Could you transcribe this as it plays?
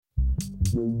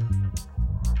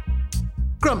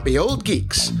Grumpy Old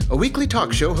Geeks, a weekly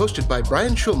talk show hosted by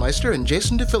Brian Schulmeister and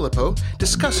Jason DeFilippo,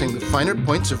 discussing the finer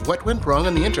points of what went wrong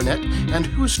on the internet and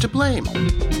who's to blame.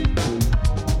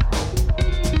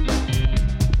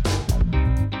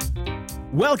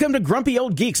 Welcome to Grumpy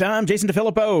Old Geeks. I'm Jason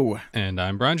DeFilippo. And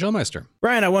I'm Brian Schulmeister.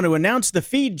 Brian, I want to announce the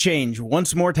feed change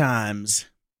once more agains.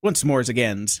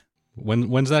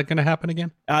 When's that going to happen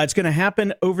again? It's going to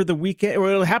happen over the weekend, or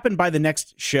it'll happen by the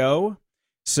next show.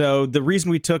 So the reason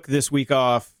we took this week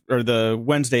off, or the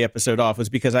Wednesday episode off, was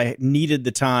because I needed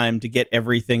the time to get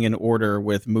everything in order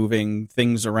with moving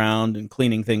things around and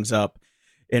cleaning things up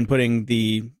and putting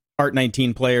the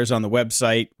Art19 players on the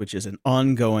website, which is an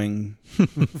ongoing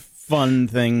fun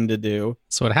thing to do.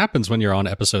 So what happens when you're on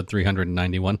episode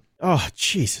 391? Oh,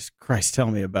 Jesus Christ, tell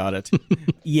me about it.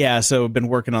 Yeah, so I've been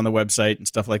working on the website and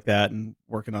stuff like that and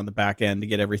working on the back end to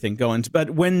get everything going. But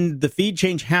when the feed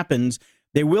change happens,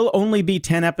 there will only be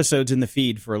 10 episodes in the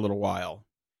feed for a little while.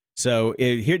 So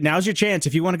here, now's your chance.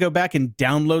 If you want to go back and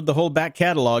download the whole back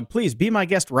catalog, please be my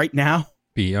guest right now.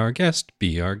 Be our guest.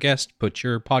 Be our guest. Put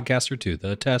your podcaster to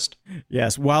the test.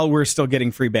 Yes, while we're still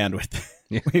getting free bandwidth.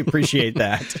 We appreciate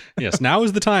that. Yes, now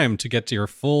is the time to get to your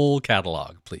full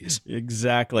catalog, please.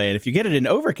 Exactly. And if you get it in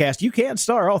Overcast, you can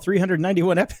star all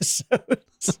 391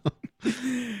 episodes.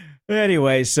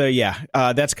 Anyway, so yeah,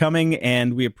 that's coming,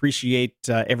 and we appreciate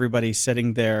everybody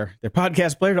setting their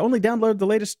podcast player to only download the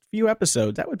latest few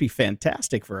episodes. That would be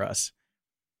fantastic for us,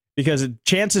 because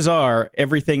chances are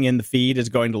everything in the feed is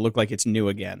going to look like it's new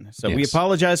again. So We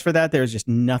apologize for that. There's just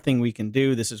nothing we can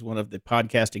do. This is one of the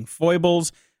podcasting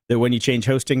foibles, that when you change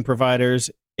hosting providers,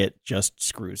 it just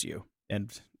screws you.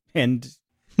 And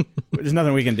there's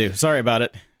nothing we can do. Sorry about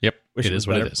it. Yep, it is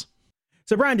what it is.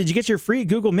 So, Brian, did you get your free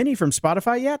Google Mini from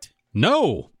Spotify yet?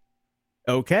 No.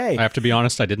 Okay. I have to be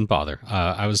honest, I didn't bother.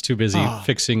 I was too busy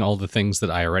fixing all the things that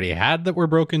I already had that were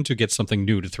broken to get something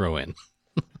new to throw in.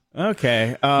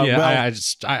 Okay.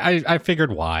 I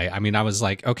figured why. I mean, I was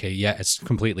like, okay, yeah, it's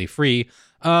completely free.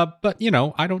 But,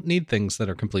 I don't need things that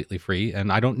are completely free,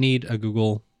 and I don't need a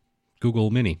Google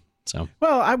Mini. So,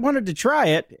 well, I wanted to try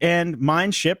it, and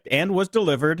mine shipped and was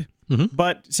delivered. Mm-hmm.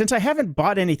 But since I haven't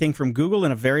bought anything from Google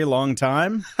in a very long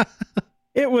time,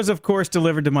 it was, of course,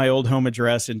 delivered to my old home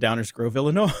address in Downers Grove,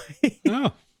 Illinois.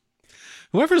 Oh.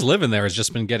 Whoever's living there has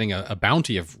just been getting a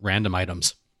bounty of random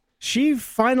items. She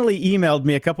finally emailed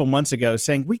me a couple months ago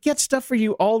saying, we get stuff for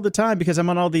you all the time, because I'm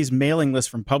on all these mailing lists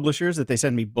from publishers that they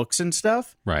send me books and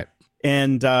stuff. Right.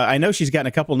 And I know she's gotten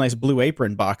a couple nice Blue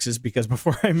Apron boxes, because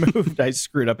before I moved, I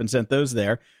screwed up and sent those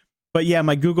there. But yeah,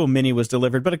 my Google Mini was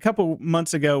delivered. But a couple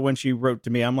months ago when she wrote to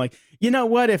me, I'm like, you know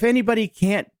what? If anybody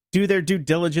can't do their due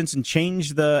diligence and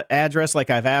change the address like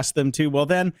I've asked them to, well,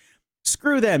 then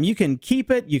screw them. You can keep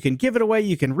it. You can give it away.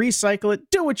 You can recycle it.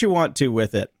 Do what you want to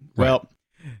with it. Right. Well,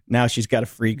 now she's got a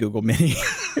free Google Mini.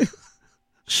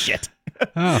 Shit.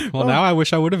 Oh, well, now I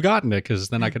wish I would have gotten it, because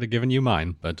then I could have given you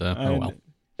mine. But oh well.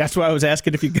 That's why I was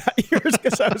asking if you got yours,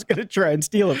 because I was going to try and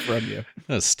steal it from you.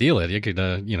 Steal it? You could,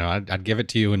 I'd give it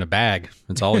to you in a bag.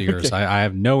 It's all yours. Okay. I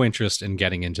have no interest in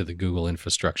getting into the Google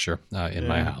infrastructure in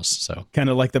my house. So kind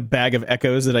of like the bag of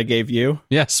Echoes that I gave you.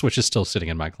 Yes, which is still sitting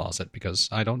in my closet, because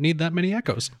I don't need that many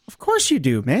Echoes. Of course you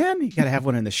do, man. You got to have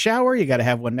one in the shower. You got to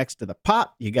have one next to the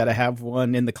pot. You got to have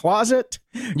one in the closet.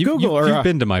 You've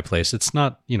been to my place. It's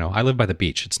not, I live by the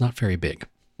beach. It's not very big.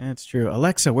 That's true.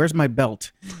 Alexa, where's my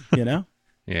belt?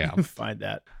 Yeah. Find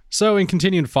that. So in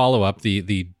continued follow-up,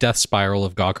 the death spiral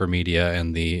of Gawker Media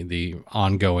and the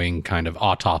ongoing kind of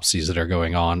autopsies that are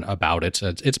going on about it,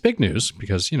 it's big news,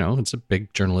 because, it's a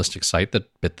big journalistic site that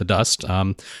bit the dust.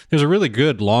 There's a really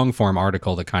good long-form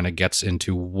article that kind of gets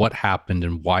into what happened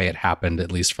and why it happened,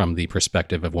 at least from the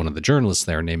perspective of one of the journalists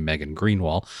there named Megan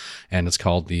Greenwall, and it's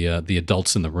called The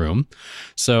Adults in the Room.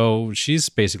 So she's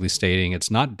basically stating it's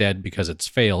not dead because it's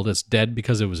failed, it's dead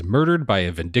because it was murdered by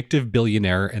a vindictive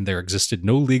billionaire and there existed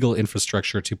no legal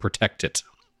infrastructure to protect it.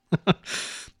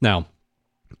 Now,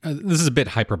 this is a bit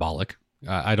hyperbolic.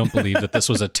 I don't believe that this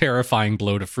was a terrifying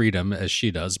blow to freedom, as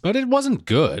she does, but it wasn't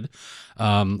good.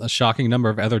 A shocking number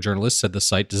of other journalists said the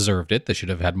site deserved it. They should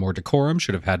have had more decorum,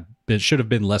 should have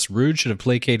been less rude, should have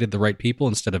placated the right people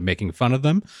instead of making fun of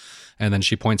them. And then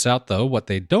she points out, though, what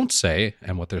they don't say,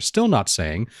 and what they're still not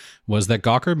saying, was that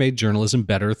Gawker made journalism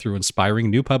better through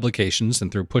inspiring new publications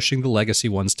and through pushing the legacy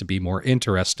ones to be more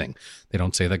interesting. They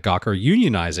don't say that Gawker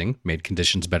unionizing made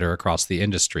conditions better across the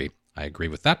industry. I agree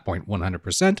with that point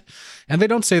 100%. And they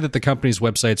don't say that the company's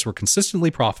websites were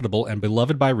consistently profitable and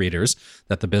beloved by readers,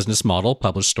 that the business model,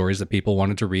 published stories that people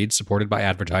wanted to read, supported by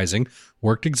advertising,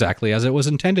 worked exactly as it was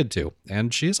intended to.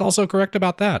 And she is also correct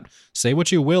about that. Say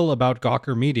what you will about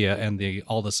Gawker Media and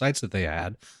all the sites that they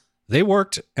had. They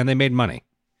worked and they made money.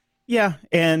 Yeah,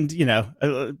 and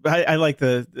I like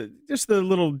just the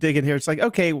little dig in here. It's like,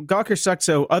 okay, Gawker sucked,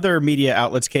 so other media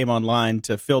outlets came online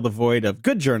to fill the void of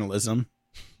good journalism.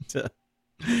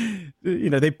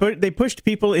 They pushed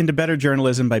people into better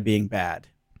journalism by being bad.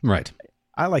 Right.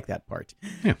 I like that part.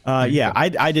 Yeah.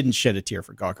 I didn't shed a tear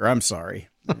for Gawker. I'm sorry.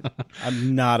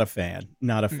 I'm not a fan.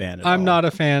 Not a fan at all. I'm not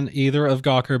a fan either of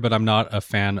Gawker, but I'm not a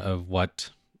fan of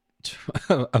what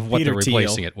they're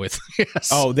replacing it with. Yes.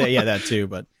 Oh, that too,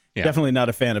 but definitely not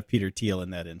a fan of Peter Thiel in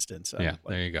that instance.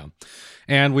 There you go.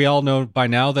 And we all know by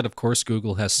now that, of course,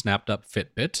 Google has snapped up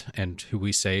Fitbit, and who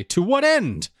we say, to what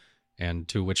end? And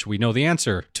to which we know the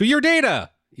answer, to your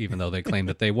data, even though they claim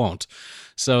that they won't.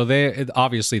 So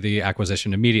obviously the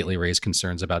acquisition immediately raised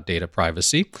concerns about data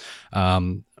privacy.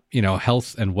 Health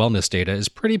and wellness data is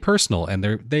pretty personal, and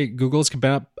Google's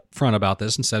been up front about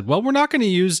this and said, well, we're not going to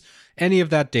use any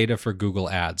of that data for Google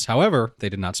Ads. However, they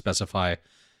did not specify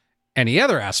any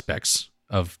other aspects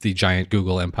of the giant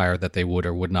Google empire that they would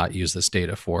or would not use this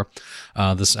data for.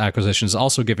 This acquisition is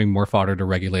also giving more fodder to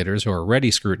regulators who are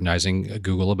already scrutinizing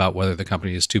Google about whether the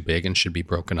company is too big and should be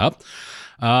broken up.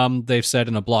 They've said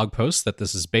in a blog post that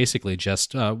this is basically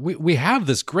just, we have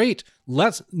this great,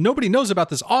 nobody knows about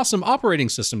this awesome operating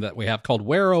system that we have called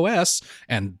Wear OS,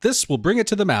 and this will bring it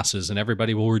to the masses and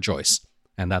everybody will rejoice.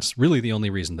 And that's really the only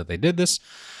reason that they did this.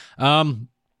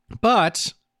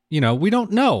 But we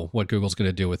don't know what Google's going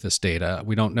to do with this data.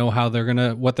 We don't know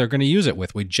what they're going to use it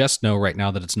with. We just know right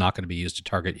now that it's not going to be used to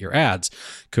target your ads.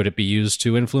 Could it be used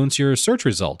to influence your search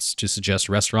results, to suggest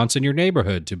restaurants in your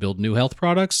neighborhood, to build new health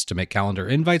products, to make calendar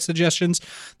invite suggestions?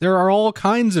 There are all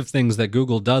kinds of things that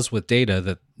Google does with data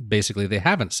that basically they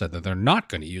haven't said that they're not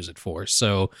going to use it for.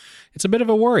 So it's a bit of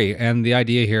a worry. And the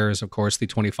idea here is, of course, the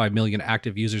 25 million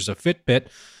active users of Fitbit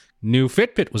knew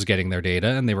Fitbit was getting their data,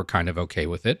 and they were kind of okay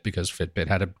with it because Fitbit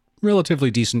had a relatively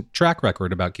decent track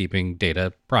record about keeping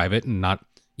data private and not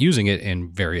using it in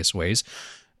various ways.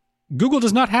 Google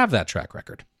does not have that track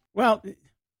record. Well,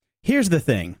 here's the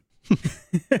thing.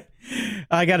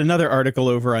 I got another article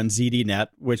over on ZDNet,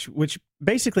 which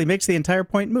basically makes the entire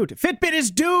point moot. Fitbit is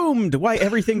doomed. Why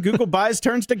everything Google buys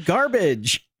turns to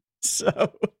garbage.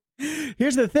 So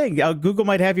here's the thing. Google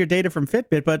might have your data from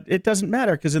Fitbit, but it doesn't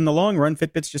matter because in the long run,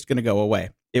 Fitbit's just going to go away.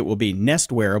 It will be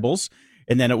Nest wearables,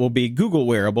 and then it will be Google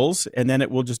wearables, and then it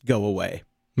will just go away.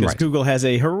 Because Google has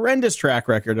a horrendous track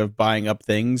record of buying up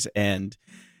things and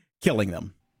killing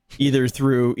them, either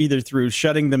through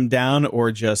shutting them down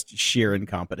or just sheer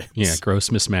incompetence. Yeah,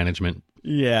 gross mismanagement.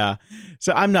 Yeah.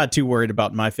 So I'm not too worried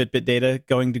about my Fitbit data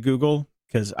going to Google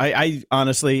because I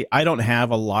honestly, I don't have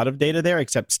a lot of data there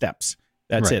except steps.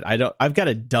 That's it. I've got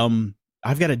a dumb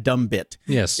bit.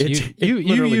 Yes, you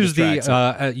use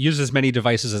use as many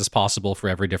devices as possible for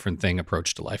every different thing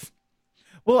approach to life.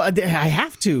 Well, I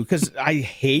have to because I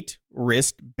hate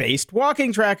wrist-based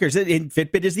walking trackers.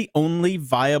 Fitbit is the only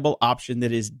viable option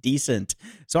that is decent,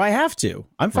 so I have to.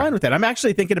 I'm fine with that. I'm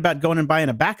actually thinking about going and buying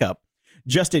a backup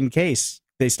just in case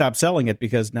they stop selling it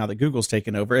because now that Google's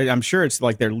taken over, I'm sure it's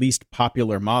like their least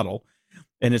popular model,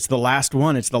 and it's the last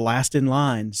one. It's the last in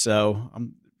line. So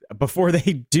before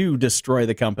they do destroy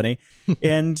the company.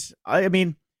 And I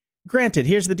mean, granted,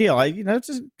 here's the deal. It's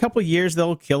a couple years,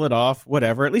 they'll kill it off,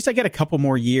 whatever. At least I get a couple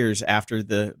more years after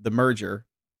the merger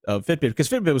of Fitbit, because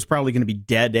Fitbit was probably going to be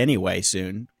dead anyway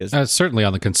soon. Certainly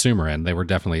on the consumer end, they were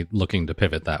definitely looking to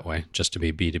pivot that way, just to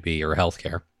be B2B or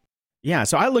healthcare. Yeah,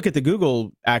 so I look at the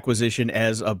Google acquisition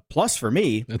as a plus for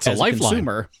me. It's a lifeline.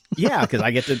 Consumer. Yeah, because I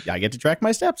get to track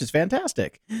my steps. It's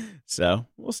fantastic. So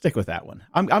we'll stick with that one.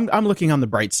 I'm looking on the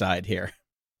bright side here.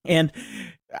 And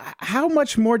how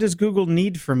much more does Google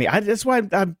need from me? That's why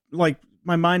I'm like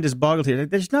my mind is boggled here.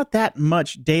 There's not that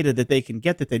much data that they can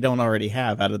get that they don't already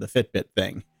have out of the Fitbit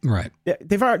thing. Right.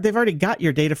 They've already got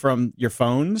your data from your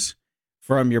phones,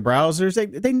 from your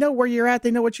browsers. They know where you're at.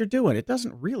 They know what you're doing. It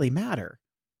doesn't really matter.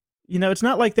 It's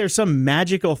not like there's some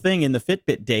magical thing in the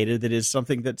Fitbit data that is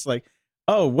something that's like,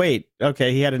 oh, wait,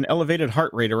 okay, he had an elevated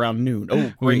heart rate around noon.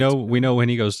 Oh, great. We know when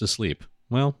he goes to sleep.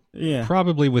 Well, yeah,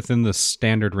 probably within the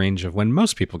standard range of when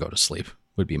most people go to sleep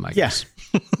would be my guess.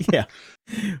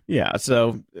 Yeah.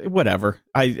 So whatever.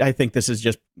 I think this is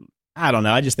just, I don't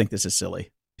know. I just think this is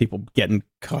silly. People getting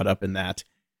caught up in that.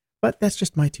 But that's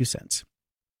just my 2 cents.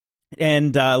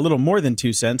 And a little more than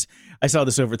 2 cents. I saw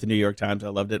this over at the New York Times. I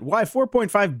loved it. Why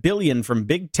 $4.5 billion from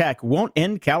big tech won't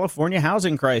end California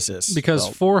housing crisis? Because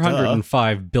Well,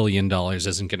 $405 billion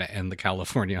isn't going to end the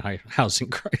California housing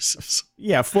crisis.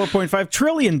 Yeah, $4.5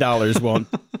 trillion won't.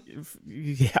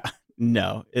 Yeah,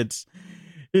 no, it's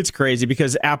crazy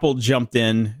because Apple jumped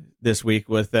in this week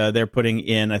with they're putting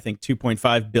in, I think,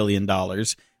 $2.5 billion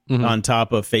on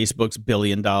top of Facebook's $1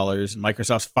 billion and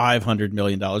Microsoft's $500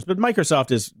 million. But Microsoft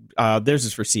is theirs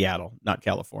is for Seattle, not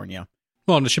California.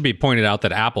 Well, and it should be pointed out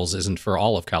that Apple's isn't for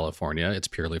all of California. It's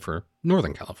purely for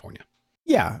Northern California.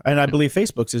 Yeah, and I believe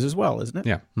Facebook's is as well, isn't it?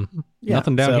 Yeah. Yeah,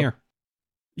 Nothing down here.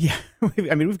 Yeah,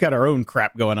 I mean, we've got our own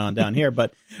crap going on down here,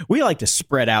 but we like to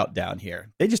spread out down here.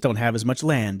 They just don't have as much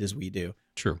land as we do.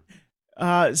 True.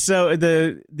 So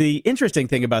the interesting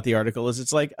thing about the article is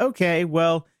it's like, okay,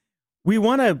 well, we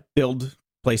want to build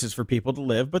places for people to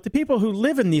live, but the people who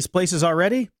live in these places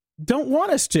already don't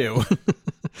want us to.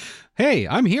 Hey,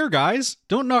 I'm here, guys.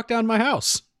 Don't knock down my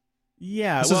house.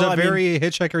 Yeah. This is a very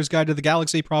Hitchhiker's Guide to the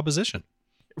Galaxy proposition.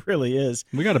 It really is.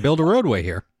 We got to build a roadway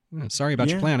here. Sorry about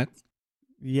your planet.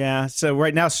 Yeah. So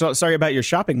right now, sorry about your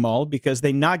shopping mall, because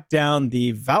they knocked down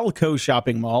the Valco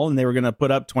shopping mall and they were going to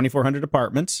put up 2,400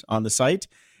 apartments on the site.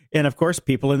 And of course,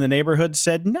 people in the neighborhood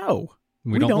said, no,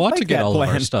 we don't want like to get all plan.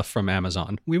 of our stuff from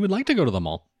Amazon. We would like to go to the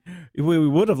mall. We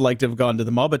would have liked to have gone to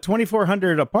the mall, but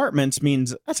 2,400 apartments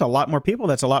means that's a lot more people.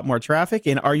 That's a lot more traffic.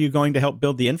 And are you going to help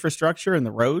build the infrastructure and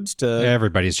the roads to?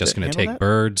 Everybody's just going to take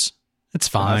birds. It's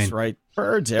fine. That's right.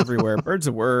 Birds everywhere. Bird's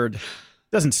a word.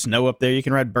 Doesn't snow up there. You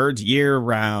can ride birds year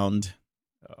round.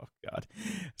 Oh God.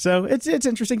 So it's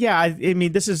interesting. Yeah. I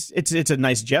mean, it's a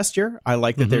nice gesture. I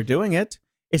like that they're doing it.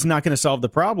 It's not going to solve the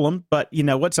problem, but you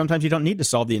know what? Sometimes you don't need to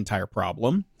solve the entire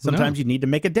problem. Sometimes you need to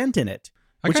make a dent in it.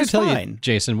 Which is fine. You,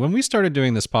 Jason, when we started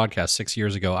doing this podcast 6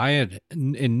 years ago, I had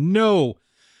in no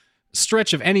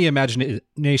stretch of any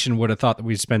imagination would have thought that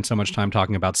we'd spend so much time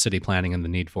talking about city planning and the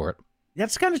need for it.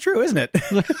 That's kind of true, isn't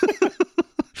it?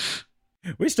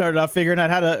 We started off figuring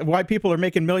out why people are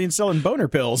making millions selling boner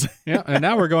pills. Yeah, and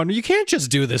now we're going, you can't just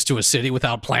do this to a city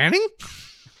without planning.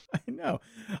 I know.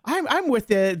 I'm with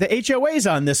the HOAs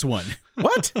on this one.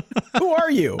 What? Who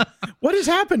are you? What has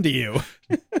happened to you?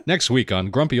 Next week on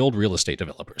Grumpy Old Real Estate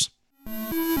Developers. In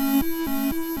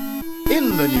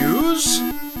the news,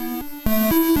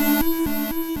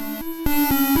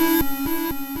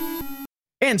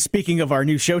 and speaking of our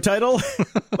new show title,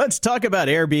 let's talk about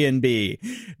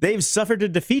Airbnb. They've suffered a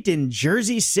defeat in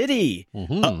Jersey City.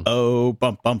 Uh-oh,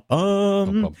 bum, bum, bum.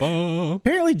 Bum, bum, bum.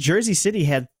 Apparently, Jersey City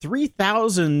had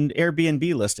 3,000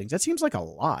 Airbnb listings. That seems like a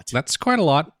lot. That's quite a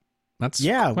lot. That's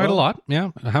quite a lot. Yeah.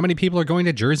 How many people are going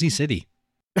to Jersey City?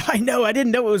 I know. I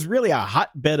didn't know it was really a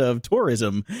hotbed of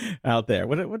tourism out there.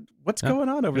 What's going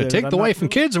on over there? Take the wife and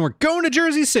kids, and we're going to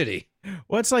Jersey City.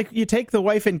 Well, it's like you take the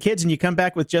wife and kids, and you come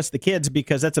back with just the kids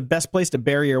because that's the best place to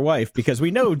bury your wife. Because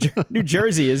we know New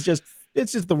Jersey is just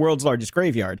the world's largest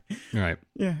graveyard. Right.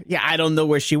 Yeah. Yeah. I don't know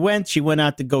where she went. She went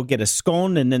out to go get a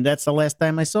scone, and then that's the last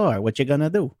time I saw her. What you gonna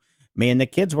do? Me and the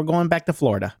kids, we're going back to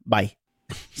Florida. Bye.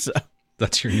 So.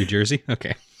 That's your New Jersey?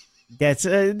 Okay. That's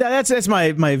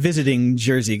my visiting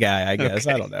Jersey guy, I guess.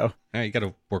 Okay. I don't know. Yeah, you got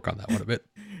to work on that one a bit.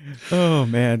 Oh,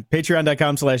 man.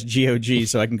 Patreon.com/GOG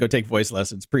so I can go take voice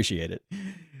lessons. Appreciate it.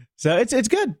 So it's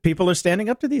good. People are standing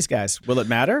up to these guys. Will it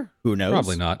matter? Who knows?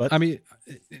 Probably not. But I mean,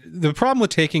 the problem with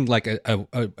taking like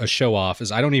a show off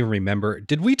is I don't even remember.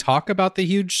 Did we talk about the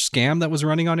huge scam that was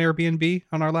running on Airbnb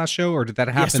on our last show? Or did that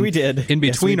happen? Yes, we did. In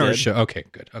between our did. show? Okay,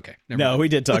 good. Okay. No, we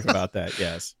did talk about that.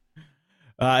 Yes.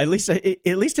 At least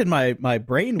in my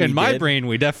brain. In my brain,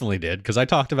 we definitely did because I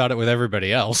talked about it with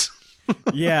everybody else.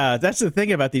 Yeah, that's the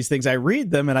thing about these things. I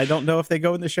read them and I don't know if they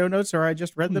go in the show notes or I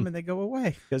just read them and they go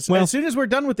away. Because as soon as we're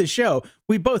done with the show,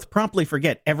 we both promptly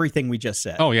forget everything we just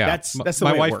said. Oh yeah, that's the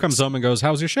my way wife it works. comes home and goes,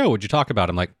 "How's your show? What'd you talk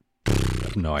about?" I'm like,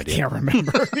 "No idea. Can't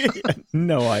remember.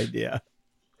 No idea."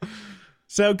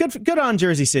 So good on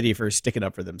Jersey City for sticking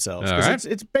up for themselves. Because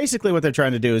it's basically what they're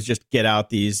trying to do is just get out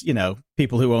these,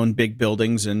 people who own big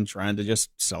buildings and trying to just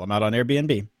sell them out on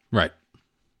Airbnb. Right.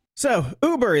 So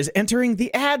Uber is entering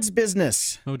the ads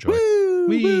business. Oh joy. Woo,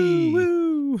 woo,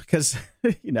 woo. Because,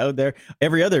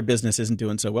 every other business isn't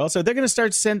doing so well. So they're going to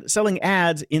start selling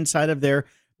ads inside of their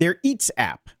Eats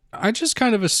app. I just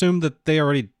kind of assumed that they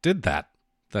already did that.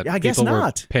 That I guess people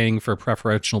not. were paying for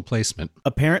preferential placement.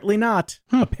 Apparently not.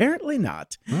 Apparently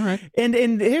not. All right. And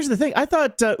here's the thing. I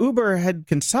thought Uber had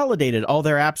consolidated all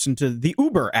their apps into the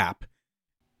Uber app.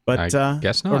 But I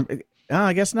guess not.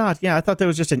 I guess not. Yeah, I thought there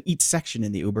was just an Eats section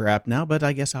in the Uber app now, but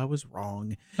I guess I was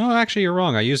wrong. Oh, actually, you're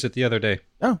wrong. I used it the other day.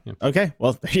 Oh, okay.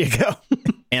 Well, there you go.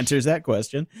 Answers that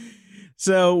question.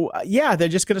 So yeah, they're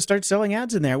just going to start selling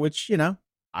ads in there, which,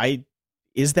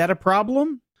 is that a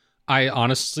problem? I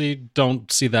honestly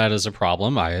don't see that as a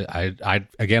problem. I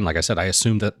again, like I said, I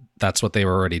assume that that's what they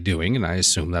were already doing, and I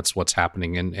assume that's what's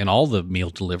happening in all the meal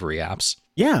delivery apps.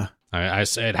 Yeah. I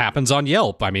say it happens on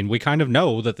Yelp. I mean, we kind of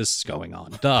know that this is going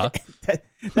on. Duh.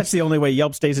 That's the only way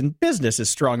Yelp stays in business, is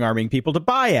strong-arming people to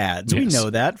buy ads. Yes. We know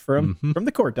that from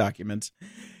the court documents.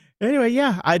 Anyway,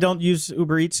 yeah, I don't use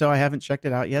Uber Eats, so I haven't checked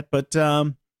it out yet. But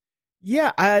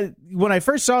yeah, when I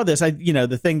first saw this,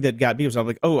 the thing that got me was, I'm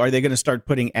like, oh, are they going to start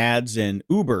putting ads in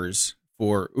Ubers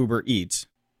for Uber Eats?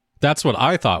 That's what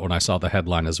I thought when I saw the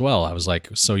headline as well. I was like,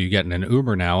 so you get in an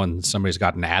Uber now and somebody's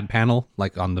got an ad panel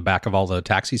like on the back of all the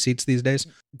taxi seats these days?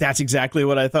 That's exactly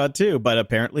what I thought too, but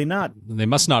apparently not. They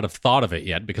must not have thought of it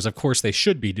yet, because of course they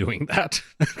should be doing that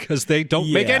because they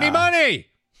don't make any money.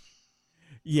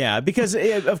 Yeah, because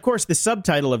of course the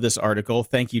subtitle of this article,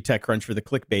 thank you TechCrunch for the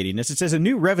clickbaitiness, it says a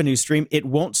new revenue stream, it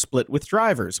won't split with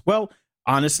drivers. Well,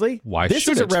 honestly, this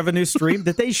is a revenue stream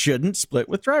that they shouldn't split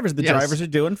with drivers. The drivers are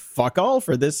doing fuck all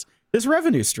for this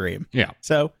revenue stream. Yeah.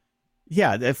 So,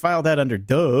 yeah, they filed that under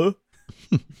duh.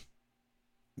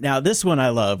 Now, this one I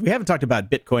love. We haven't talked about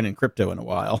Bitcoin and crypto in a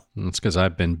while. That's because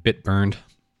I've been bit burned.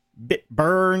 Bit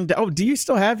burned. Oh, do you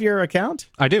still have your account?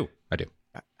 I do.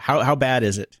 How bad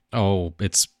is it? Oh,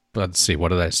 let's see. What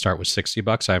did I start with?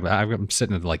 $60? I'm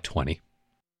sitting at like 20.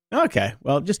 Okay,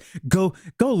 well, just go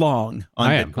long on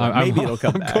Bitcoin. Maybe it'll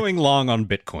come back. I'm going long on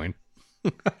Bitcoin.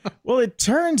 Well, it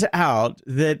turns out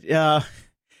that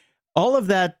all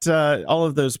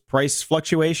of those price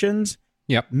fluctuations,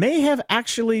 may have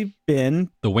actually been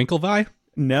the Winklevi.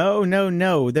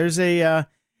 No. There's a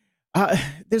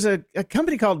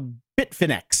company called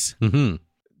Bitfinex. Mm-hmm.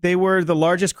 They were the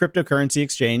largest cryptocurrency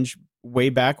exchange way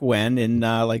back when, in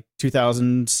like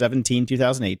 2017,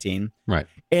 2018. Right.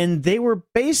 And they were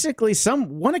basically,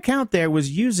 one account there was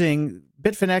using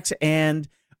Bitfinex and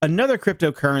another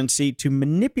cryptocurrency to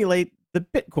manipulate the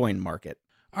Bitcoin market.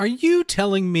 Are you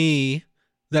telling me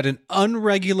that an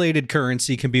unregulated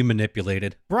currency can be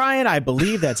manipulated? Brian, I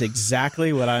believe that's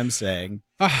exactly what I'm saying.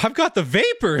 I've got the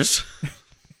vapors.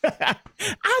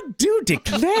 I do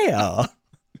declare.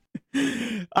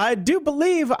 I do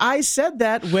believe I said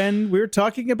that when we were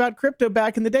talking about crypto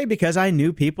back in the day, because I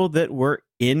knew people that were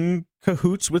in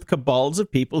cahoots with cabals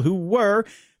of people who were,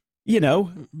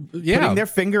 putting their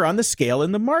finger on the scale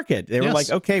in the market. They were like,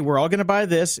 okay, we're all going to buy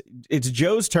this. It's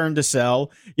Joe's turn to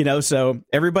sell, so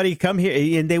everybody come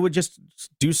here. And they would just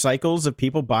do cycles of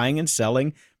people buying and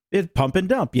selling. It pump and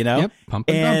dump, Yep, pump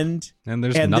and dump. And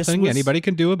there's nothing anybody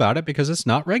can do about it because it's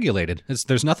not regulated.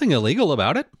 There's nothing illegal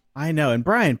about it. I know. And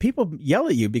Brian, people yell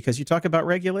at you because you talk about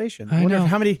regulation. I wonder know.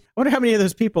 how many of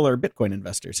those people are Bitcoin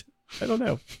investors. I don't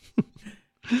know.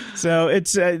 So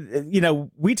it's,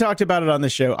 we talked about it on the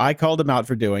show. I called him out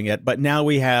for doing it, but now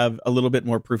we have a little bit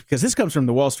more proof, because this comes from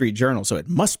the Wall Street Journal. So it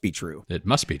must be true. It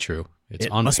must be true. It's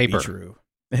on must paper. Be true.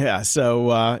 Yeah.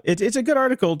 So it's a good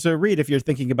article to read if you're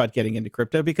thinking about getting into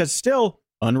crypto, because still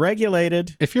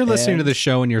unregulated. If you're listening to this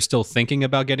show and you're still thinking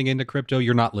about getting into crypto,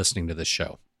 you're not listening to this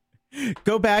show.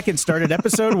 Go back and start at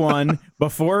episode 1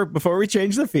 before we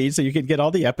change the feed, so you can get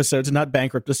all the episodes and not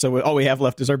bankrupt us. So all we have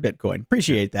left is our Bitcoin.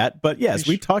 Appreciate that. But yes,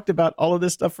 we talked about all of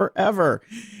this stuff forever,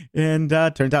 and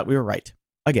turns out we were right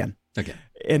again.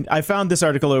 And I found this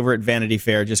article over at Vanity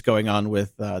Fair, just going on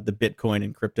with the Bitcoin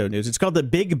and crypto news. It's called The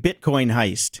Big Bitcoin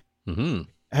Heist. Mm-hmm.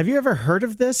 Have you ever heard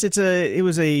of this? It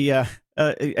was a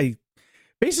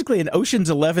basically an Ocean's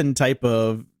 11 type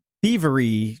of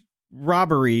thievery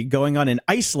robbery going on in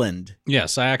Iceland.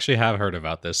 Yes, I actually have heard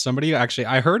about this.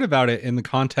 I heard about it in the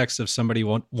context of somebody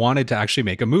wanted to actually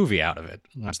make a movie out of it.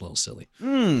 That's a little silly.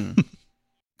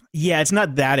 Yeah, it's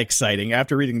not that exciting.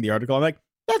 After reading the article, I'm like,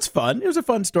 that's fun. It was a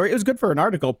fun story. It was good for an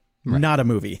article. Right. Not a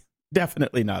movie.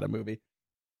 Definitely not a movie.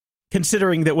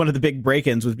 Considering that one of the big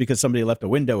break-ins was because somebody left a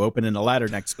window open in a ladder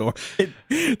next door.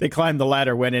 They climbed the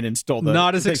ladder, went in and stole the...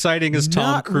 Not as exciting as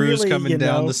Tom Cruise really, coming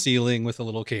down the ceiling with a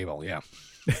little cable, yeah.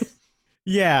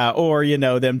 Yeah, or,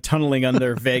 them tunneling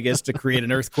under Vegas to create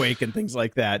an earthquake and things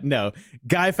like that. No,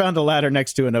 guy found a ladder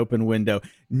next to an open window.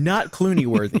 Not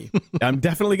Clooney-worthy. I'm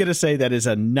definitely going to say that is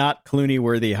a not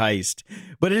Clooney-worthy heist.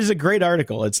 But it is a great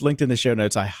article. It's linked in the show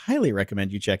notes. I highly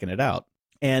recommend you checking it out.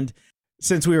 And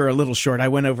since we were a little short, I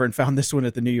went over and found this one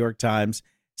at the New York Times.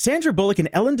 Sandra Bullock and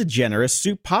Ellen DeGeneres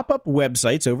sue pop-up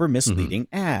websites over misleading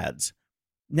ads.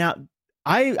 Now,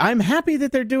 I'm happy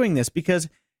that they're doing this, because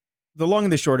the long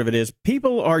and the short of it is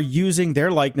people are using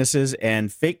their likenesses and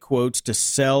fake quotes to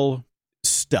sell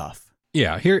stuff.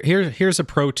 Yeah, here's a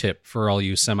pro tip for all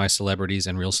you semi-celebrities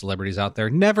and real celebrities out there.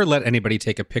 Never let anybody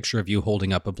take a picture of you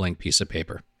holding up a blank piece of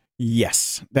paper.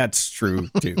 Yes, that's true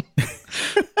too.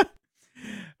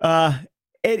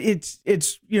 It's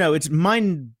it's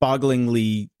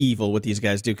mind-bogglingly evil what these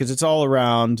guys do, because it's all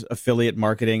around affiliate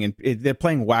marketing, and they're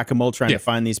playing whack-a-mole trying to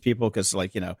find these people, because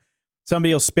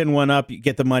somebody will spin one up, you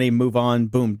get the money, move on,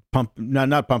 boom, pump,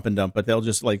 not pump and dump, but they'll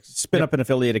just spin up an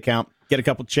affiliate account, get a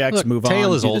couple checks, Look, move on,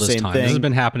 tale as do old the as same time. thing. This has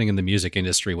been happening in the music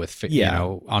industry with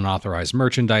unauthorized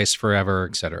merchandise forever,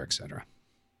 et cetera, et cetera.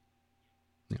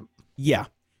 Yeah,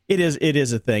 it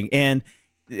is a thing. And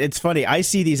it's funny, I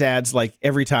see these ads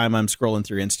every time I'm scrolling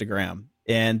through Instagram,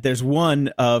 and there's one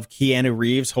of Keanu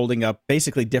Reeves holding up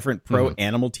basically different pro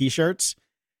animal t-shirts.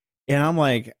 And I'm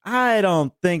like, I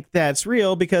don't think that's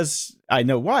real, because I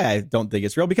know why I don't think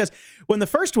it's real. Because when the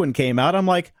first one came out, I'm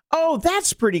like, oh,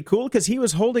 that's pretty cool, because he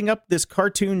was holding up this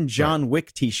cartoon John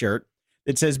Wick t-shirt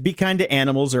that says, "Be kind to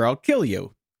animals or I'll kill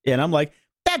you." And I'm like,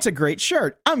 that's a great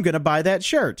shirt. I'm going to buy that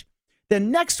shirt.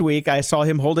 Then next week, I saw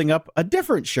him holding up a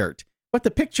different shirt, but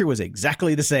the picture was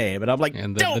exactly the same. And I'm like,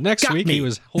 and the next week he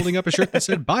was holding up a shirt that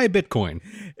said, "Buy Bitcoin."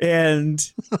 And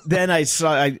then I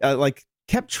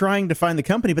kept trying to find the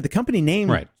company, but the company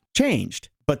name changed,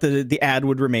 but the ad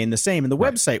would remain the same, and the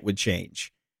website would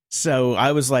change. So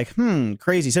I was like,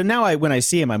 crazy. So now when I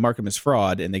see him, I mark him as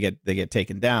fraud, and they get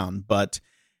taken down. But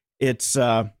it's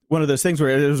one of those things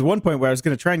where there was one point where I was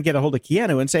going to try and get a hold of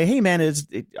Keanu and say, "Hey man,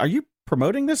 are you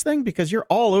promoting this thing? Because you're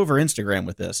all over Instagram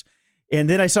with this." And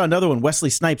then I saw another one. Wesley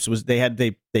Snipes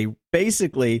they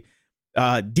basically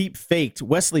deep faked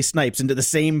Wesley Snipes into the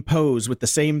same pose with the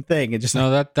same thing, and just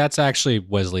that's actually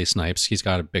Wesley Snipes. He's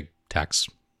got a big tax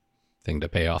thing to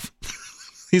pay off.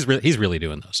 He's really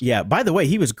doing those. Yeah. By the way,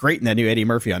 he was great in that new Eddie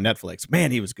Murphy on Netflix.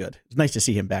 Man, he was good. It's nice to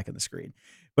see him back in the screen.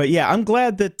 But yeah, I'm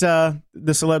glad that the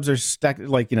celebs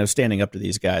are standing up to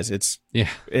these guys. It's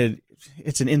an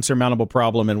insurmountable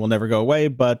problem and will never go away.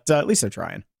 But at least they're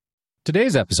trying.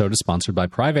 Today's episode is sponsored by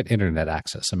Private Internet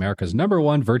Access, America's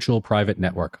 #1 virtual private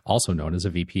network, also known as a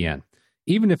VPN.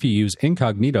 Even if you use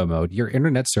incognito mode, your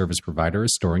internet service provider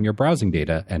is storing your browsing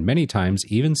data and many times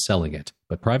even selling it.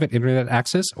 But Private Internet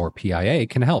Access, or PIA,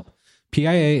 can help.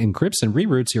 PIA encrypts and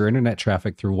reroutes your internet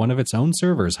traffic through one of its own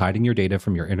servers, hiding your data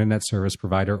from your internet service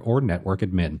provider or network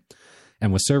admin.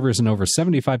 And with servers in over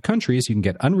 75 countries, you can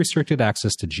get unrestricted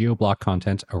access to geo-block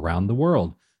content around the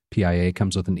world. PIA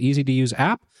comes with an easy-to-use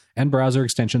app and browser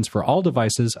extensions for all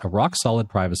devices, a rock-solid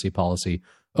privacy policy,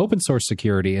 open-source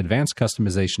security, advanced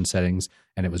customization settings,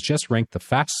 and it was just ranked the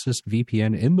fastest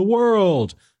VPN in the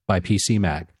world by PC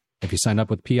Mag. If you sign up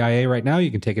with PIA right now,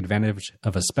 you can take advantage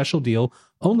of a special deal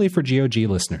only for GOG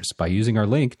listeners. By using our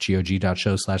link,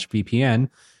 gog.show/VPN,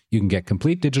 you can get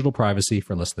complete digital privacy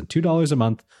for less than $2 a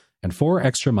month and 4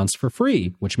 extra months for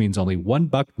free, which means only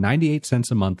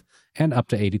 $1.98 a month and up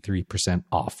to 83%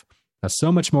 off. That's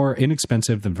so much more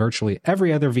inexpensive than virtually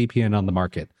every other VPN on the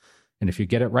market. And if you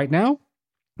get it right now,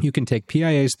 you can take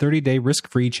PIA's 30-day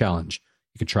risk-free challenge.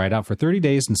 You can try it out for 30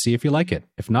 days and see if you like it.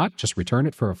 If not, just return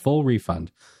it for a full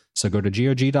refund. So go to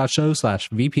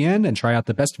gog.show/VPN and try out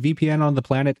the best VPN on the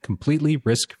planet completely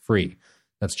risk-free.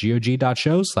 That's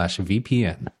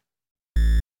gog.show/VPN.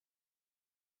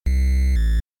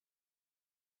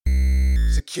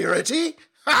 Security?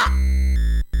 Ha!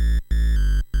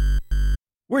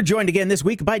 We're joined again this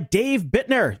week by Dave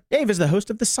Bittner. Dave is the host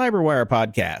of the Cyberwire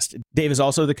podcast. Dave is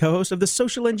also the co-host of the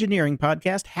social engineering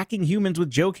podcast, Hacking Humans with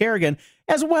Joe Kerrigan,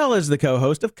 as well as the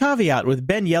co-host of Caveat with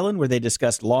Ben Yellen, where they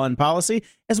discuss law and policy,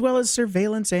 as well as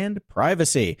surveillance and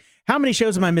privacy. How many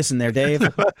shows am I missing there, Dave?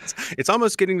 It's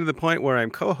almost getting to the point where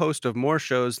I'm co-host of more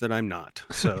shows than I'm not.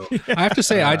 So I have to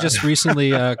say, I just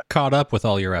recently caught up with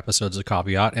all your episodes of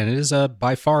Caveat, and it is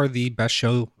by far the best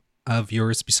show of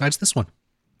yours besides this one.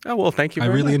 Oh, well, thank you very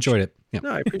much. I really much. enjoyed it. Yeah.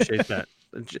 No, I appreciate that.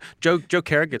 Joe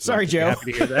Kerrigan. Sorry, Joe.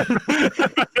 Happy to hear that.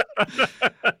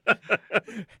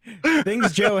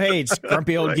 Things Joe hates,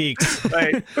 grumpy old geeks.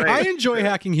 Right. I enjoy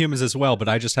Hacking Humans as well, but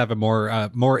I just have a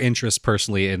more interest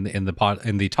personally in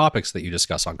the topics that you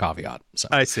discuss on Caveat. So.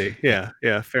 I see. Yeah.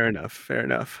 Fair enough.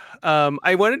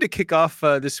 I wanted to kick off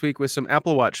this week with some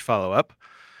Apple Watch follow-up.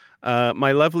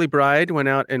 My lovely bride went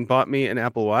out and bought me an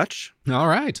Apple Watch. All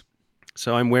right.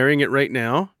 So I'm wearing it right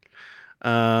now.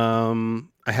 I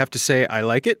have to say I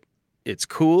like it. It's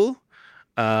cool.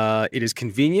 It is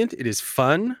convenient. It is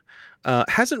fun.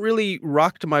 Hasn't really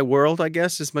rocked my world, I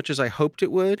guess, as much as I hoped it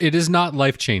would. It is not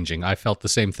life-changing. I felt the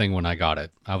same thing when I got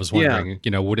it. I was wondering,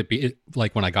 would it be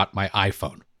like when I got my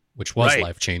iPhone, which was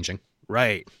life-changing?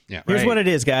 Right. Yeah. Here's Right. what it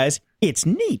is, guys. It's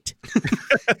neat.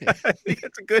 I think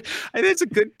that's a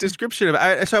good description of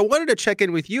it. So I wanted to check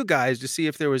in with you guys to see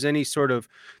if there was any sort of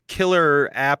killer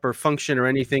app or function or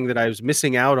anything that I was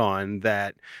missing out on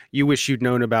that you wish you'd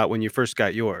known about when you first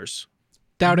got yours.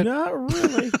 Doubt it. Not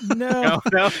really. No.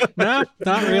 No. No,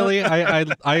 not really.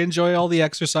 I enjoy all the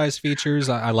exercise features.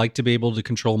 I like to be able to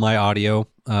control my audio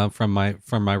from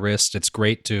my wrist. It's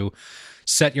great to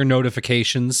set your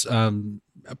notifications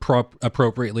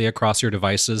appropriately across your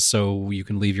devices, so you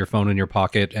can leave your phone in your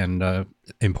pocket, and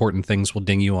important things will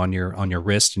ding you on your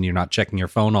wrist, and you're not checking your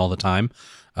phone all the time.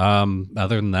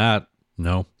 Other than that,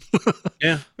 no.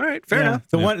 Yeah. All right. Fair Yeah.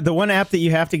 enough. The one app that you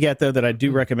have to get though that I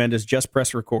do recommend is Just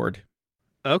Press Record.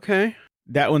 Okay.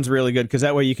 That one's really good because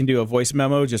that way you can do a voice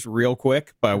memo just real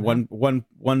quick by one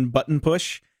button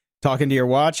push, talking to your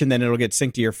watch, and then it'll get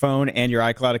synced to your phone and your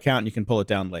iCloud account, and you can pull it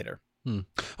down later.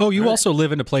 Oh, you also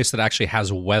live in a place that actually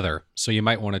has weather, so you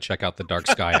might want to check out the Dark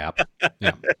Sky app.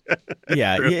 Yeah.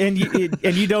 Yeah, and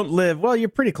you don't live well. You're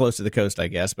pretty close to the coast, I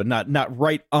guess, but not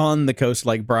right on the coast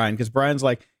like Brian, because Brian's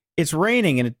like, it's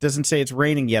raining and it doesn't say it's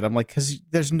raining yet. I'm like, because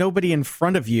there's nobody in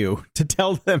front of you to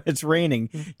tell them it's raining.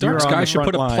 Dark You're on Sky the should front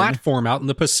put a line. platform out in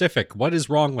the Pacific. What is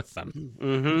wrong with them?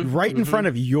 Mm-hmm. Right in front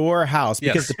of your house,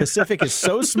 because Yes. the Pacific is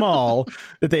so small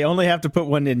that they only have to put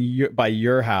one in by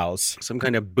your house. Some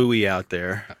kind of buoy out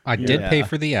there. I did Yeah. pay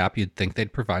for the app. You'd think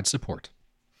they'd provide support.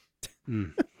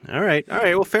 All right.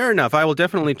 Well, fair enough. I will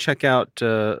definitely check out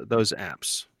those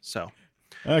apps. So.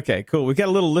 Okay, cool. We've got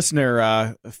a little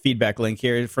listener feedback link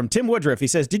here from Tim Woodruff. He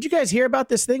says, did you guys hear about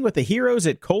this thing with the heroes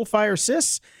at Coalfire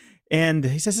Sys? And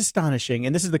he says, astonishing.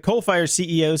 And this is the Coalfire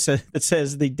CEO that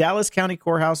says the Dallas County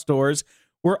Courthouse doors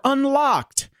were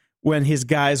unlocked when his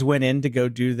guys went in to go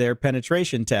do their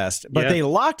penetration test. But Yeah. they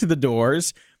locked the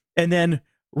doors and then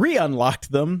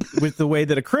re-unlocked them with the way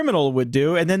that a criminal would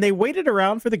do. And then they waited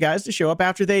around for the guys to show up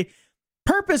after they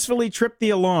purposefully tripped the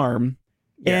alarm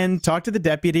and talked to the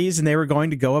deputies, and they were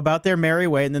going to go about their merry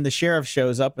way. And then the sheriff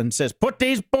shows up and says, put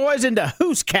these boys into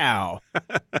Hoos Cow.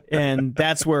 And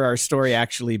that's where our story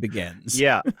actually begins.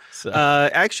 Yeah. So,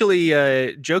 Actually,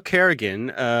 Joe Kerrigan,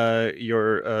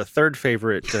 your third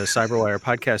favorite Cyberwire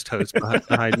podcast host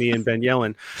behind me and Ben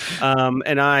Yellen,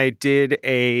 and I did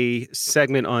a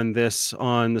segment on this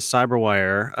on the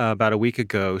Cyberwire about a week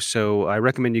ago. So I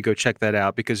recommend you go check that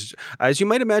out because, as you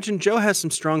might imagine, Joe has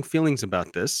some strong feelings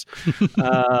about this.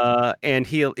 And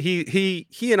he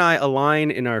and I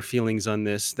align in our feelings on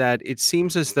this, that it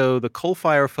seems as though the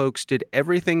Coalfire folks did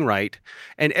everything right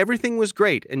and everything was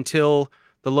great until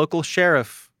the local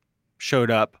sheriff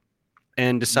showed up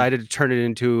and decided to turn it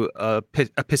into a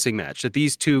pissing match that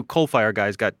these two Coalfire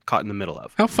guys got caught in the middle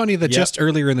of. How funny that Yep. just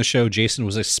earlier in the show, Jason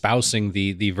was espousing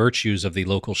the virtues of the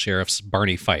local sheriff's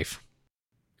Barney Fife.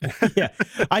 yeah,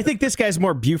 I think this guy's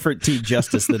more Buford T.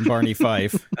 Justice than Barney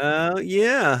Fife.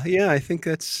 Yeah, I think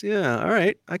that's, all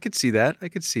right. I could see that.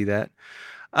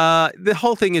 The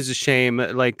whole thing is a shame.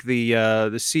 Like the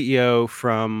CEO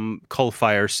from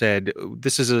Coalfire said,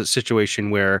 this is a situation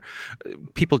where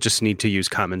people just need to use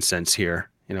common sense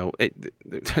here. You know,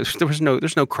 there's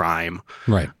no crime.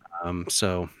 Right.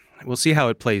 So we'll see how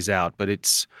it plays out, but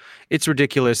it's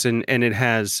ridiculous, and it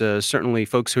has certainly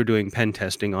folks who are doing pen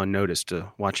testing on notice to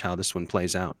watch how this one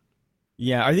plays out.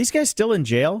 Yeah, are these guys still in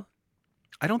jail?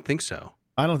 I don't think so.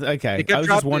 I don't. Okay, It got I was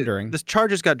dropped- just wondering. The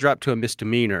charges got dropped to a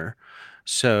misdemeanor,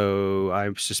 so I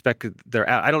suspect that they're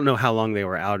out. I don't know how long they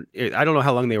were out. I don't know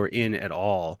how long they were in at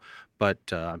all, but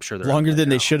I'm sure they're Longer out than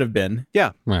now. they should have been.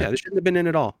 Yeah, Right. yeah, they shouldn't have been in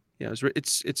at all. Yeah,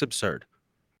 it's absurd.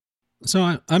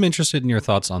 So I'm interested in your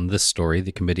thoughts on this story.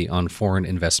 The Committee on Foreign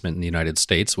Investment in the United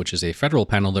States, which is a federal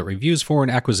panel that reviews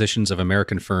foreign acquisitions of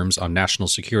American firms on national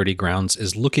security grounds,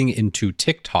 is looking into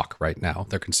TikTok right now.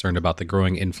 They're concerned about the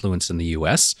growing influence in the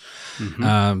U.S.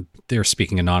 They're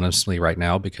speaking anonymously right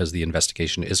now because the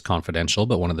investigation is confidential,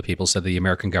 but one of the people said the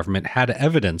American government had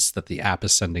evidence that the app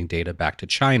is sending data back to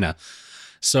China.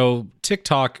 So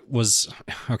TikTok was,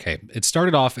 okay, it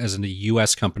started off as a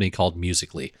U.S. company called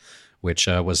Musical.ly, which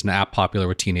was an app popular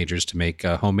with teenagers to make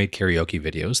homemade karaoke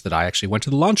videos that I actually went to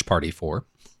the launch party for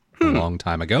a long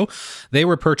time ago. They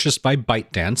were purchased by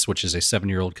ByteDance, which is a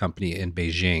 7-year-old company in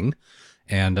Beijing.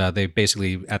 And they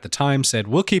basically, at the time, said,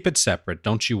 we'll keep it separate.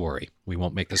 Don't you worry. We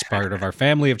won't make this part of our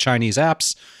family of Chinese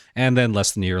apps. And then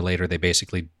less than a year later, they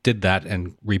basically did that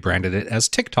and rebranded it as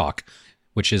TikTok,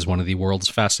 which is one of the world's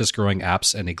fastest growing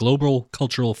apps and a global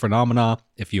cultural phenomena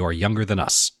if you are younger than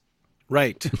us.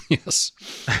 Right. Yes.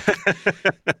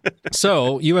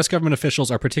 So, U.S. government officials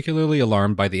are particularly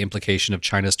alarmed by the implication of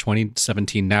China's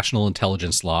 2017 National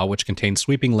Intelligence Law, which contains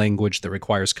sweeping language that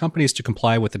requires companies to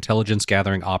comply with intelligence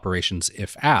gathering operations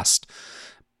if asked.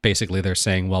 Basically, they're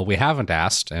saying, well, we haven't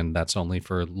asked, and that's only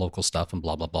for local stuff and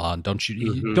blah, blah, blah. And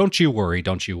don't you worry.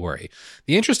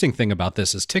 The interesting thing about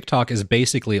this is TikTok is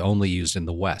basically only used in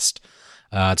the West.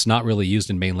 It's not really used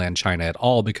in mainland China at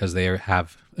all because they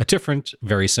have a different,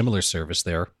 very similar service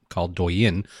there called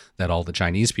Douyin that all the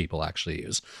Chinese people actually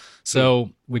use.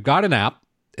 So we've got an app.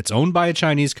 It's owned by a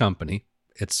Chinese company.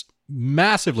 It's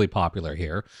massively popular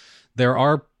here.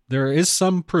 There is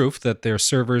some proof that their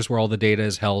servers where all the data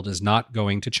is held is not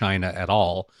going to China at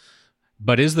all.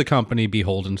 But is the company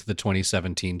beholden to the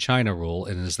 2017 China rule?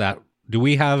 And is that do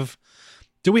we have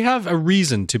a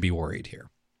reason to be worried here?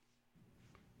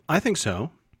 I think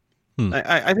so.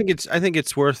 I think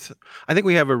it's worth. I think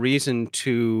we have a reason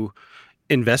to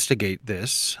investigate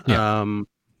this. Yeah.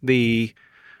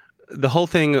 The whole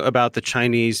thing about the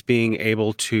Chinese being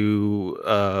able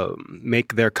to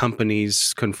make their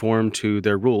companies conform to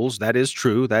their rules, that is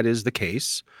true. That is the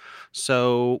case.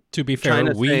 So to be fair,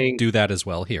 China we do that as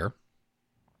well here.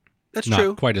 That's not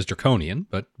true. Quite as draconian,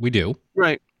 but we do.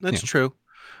 Right. That's true.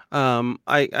 So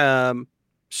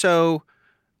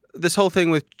this whole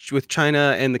thing with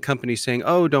China and the company saying,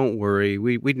 "Oh, don't worry,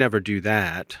 we'd never do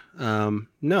that."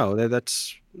 No,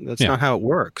 that's not how it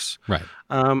works. Right.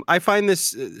 I find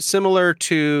this similar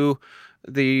to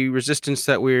the resistance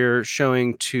that we're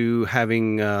showing to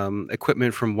having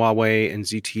equipment from Huawei and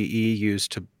ZTE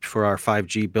used for our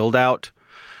 5G build out.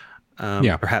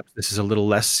 Perhaps this is a little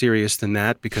less serious than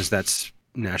that because that's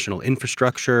national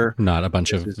infrastructure, not a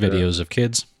bunch of videos of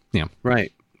kids. Yeah.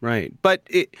 Right. But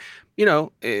if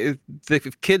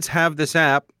kids have this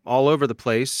app all over the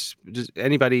place,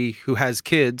 anybody who has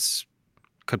kids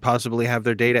could possibly have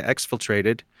their data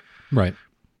exfiltrated. Right.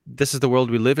 This is the world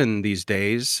we live in these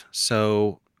days.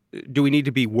 So do we need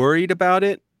to be worried about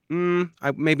it?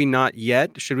 Maybe not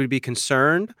yet. Should we be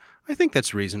concerned? I think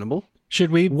that's reasonable.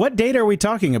 Should we? What data are we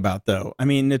talking about, though? I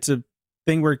mean, it's a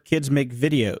thing where kids make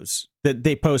videos that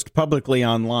they post publicly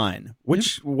online.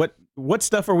 What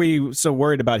stuff are we so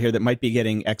worried about here that might be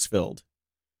getting exfilled?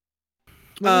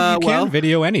 Well, you can't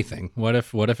video anything. What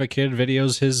if a kid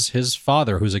videos his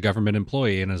father, who's a government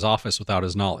employee, in his office without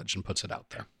his knowledge and puts it out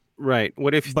there? Right.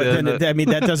 What if? But I mean,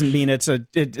 that doesn't mean that's an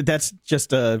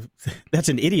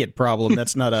idiot problem.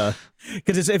 That's not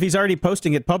because if he's already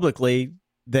posting it publicly,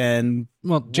 then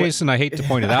Jason, I hate to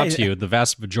point it out to you, the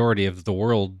vast majority of the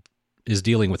world is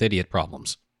dealing with idiot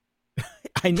problems.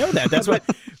 I know that. That's what.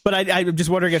 But I'm just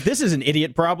wondering if this is an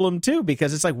idiot problem too,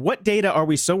 because it's like, what data are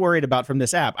we so worried about from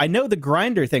this app? I know the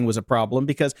Grindr thing was a problem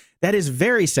because that is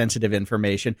very sensitive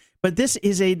information, but this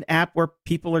is an app where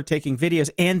people are taking videos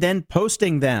and then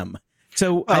posting them.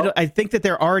 So I think that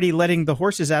they're already letting the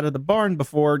horses out of the barn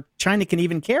before China can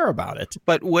even care about it.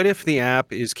 But what if the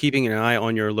app is keeping an eye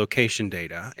on your location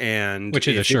data, and which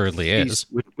it assuredly is.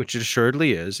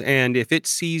 And if it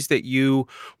sees that you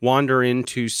wander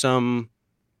into some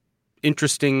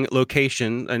interesting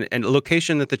location, and a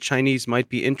location that the Chinese might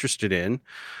be interested in,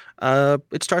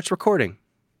 it starts recording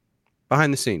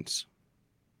behind the scenes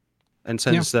and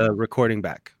sends the recording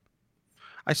back.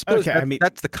 I suppose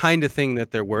that's the kind of thing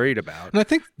that they're worried about. And I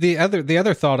think the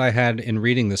other thought I had in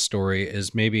reading this story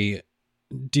is maybe,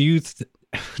 do you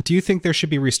think there should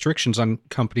be restrictions on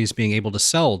companies being able to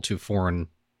sell to foreign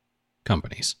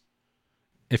companies?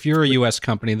 If you're a U.S.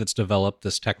 company that's developed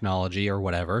this technology or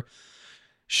whatever,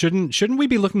 shouldn't we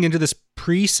be looking into this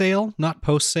pre-sale, not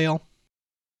post-sale?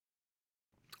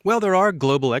 Well, there are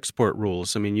global export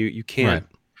rules. I mean, you can't.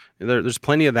 Right. There's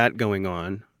plenty of that going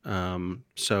on.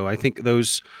 So I think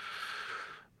those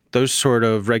sort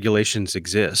of regulations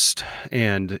exist,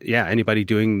 and anybody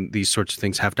doing these sorts of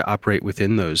things have to operate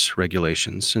within those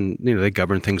regulations, and they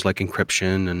govern things like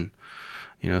encryption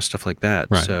and stuff like that.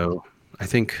 Right. So I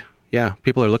think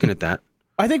people are looking at that.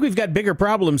 I think we've got bigger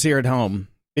problems here at home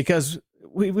because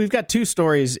we've got two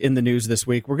stories in the news this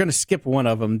week. We're going to skip one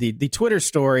of them, the Twitter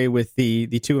story with the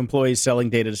two employees selling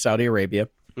data to Saudi Arabia,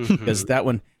 because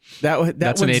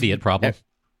that's an idiot problem.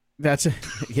 That's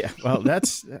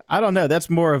I don't know. That's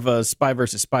more of a spy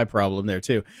versus spy problem there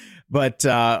too. But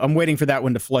I'm waiting for that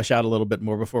one to flush out a little bit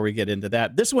more before we get into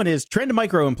that. This one is Trend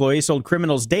Micro employees sold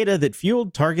criminals data that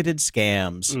fueled targeted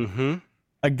scams. Mm-hmm.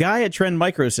 A guy at Trend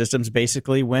Microsystems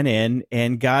basically went in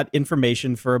and got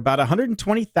information for about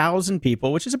 120,000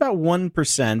 people, which is about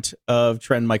 1% of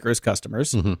Trend Micro's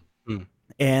customers,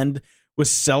 and was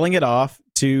selling it off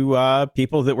to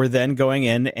people that were then going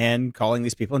in and calling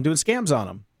these people and doing scams on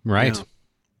them. Right.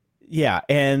 Yeah,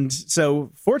 and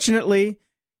so fortunately,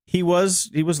 he was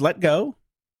let go.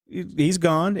 He's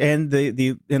gone, and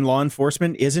the law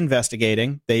enforcement is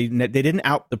investigating. They didn't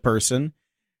out the person,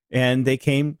 and they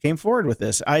came forward with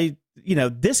this.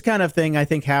 This kind of thing I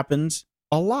think happens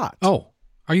a lot. Oh,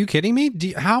 are you kidding me?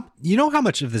 You know how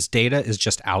much of this data is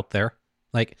just out there?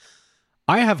 Like,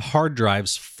 I have hard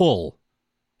drives full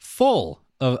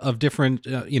of different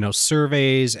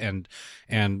surveys and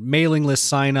mailing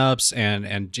list signups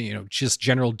and just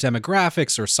general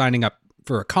demographics or signing up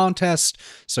for a contest.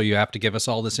 So you have to give us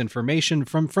all this information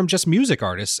from just music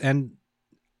artists, and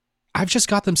I've just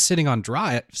got them sitting on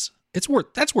drives. That's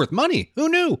worth money. Who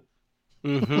knew?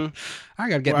 Mm-hmm. I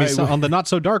got to get me some on the not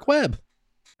so dark web.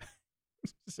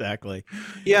 Exactly.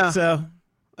 Yeah. So,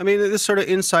 I mean, this sort of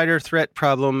insider threat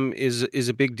problem is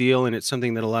a big deal, and it's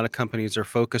something that a lot of companies are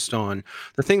focused on.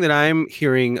 The thing that I'm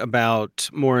hearing about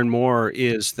more and more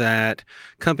is that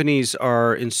companies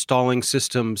are installing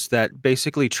systems that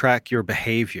basically track your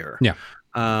behavior. Yeah.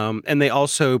 And they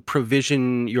also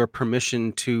provision your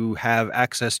permission to have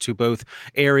access to both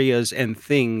areas and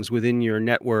things within your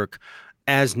network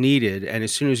as needed. And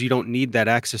as soon as you don't need that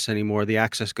access anymore, the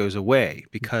access goes away,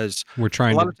 because we're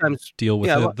trying to deal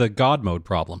with the God mode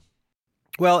problem.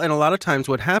 Well, and a lot of times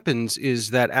what happens is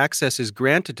that access is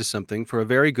granted to something for a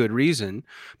very good reason,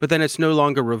 but then it's no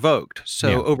longer revoked.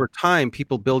 So over time,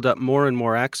 people build up more and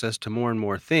more access to more and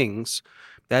more things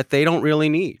that they don't really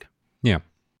need. Yeah.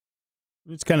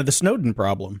 It's kind of the Snowden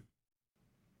problem.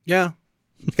 Yeah.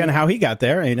 It's kind of how he got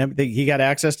there. I mean, he got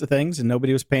access to things and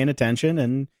nobody was paying attention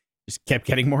and just kept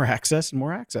getting more access and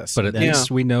more access. But at least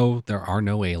we know there are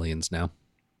no aliens now.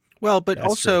 Well, but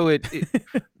also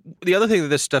the other thing that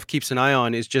this stuff keeps an eye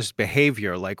on is just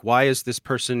behavior. Like, why is this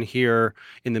person here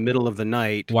in the middle of the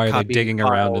night? Why are they digging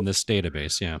around in this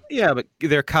database? Yeah. Yeah, but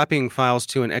they're copying files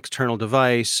to an external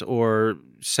device or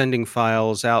sending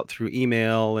files out through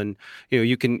email, and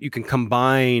you can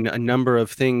combine a number of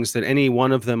things that any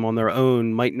one of them on their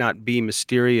own might not be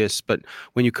mysterious, but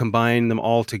when you combine them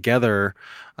all together,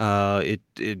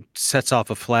 it sets off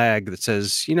a flag that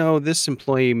says, this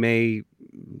employee may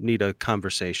need a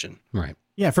conversation. Right.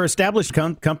 Yeah, for established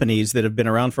companies that have been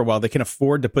around for a while, they can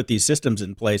afford to put these systems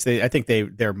in place. I think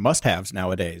they're must-haves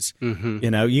nowadays. Mm-hmm.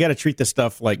 You got to treat this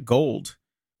stuff like gold,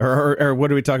 or what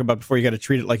did we talk about before? You got to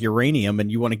treat it like uranium,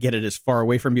 and you want to get it as far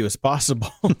away from you as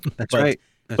possible. That's right.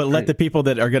 But let the people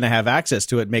that are going to have access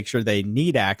to it make sure they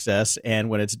need access, and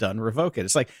when it's done, revoke it.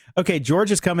 It's like, okay, George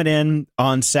is coming in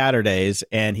on Saturdays,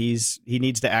 and he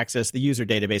needs to access the user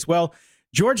database. Well,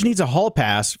 George needs a hall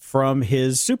pass from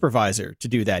his supervisor to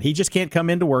do that. He just can't come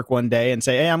into work one day and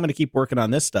say, hey, I'm going to keep working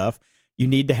on this stuff. You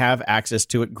need to have access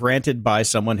to it granted by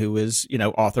someone who is,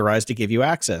 authorized to give you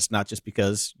access, not just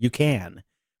because you can.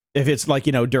 If it's like,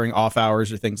 during off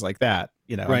hours or things like that,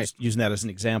 Right. I'm just using that as an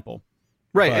example.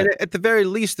 Right. But, and at the very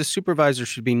least, the supervisor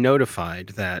should be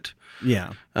notified that,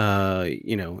 even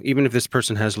if this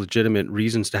person has legitimate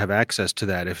reasons to have access to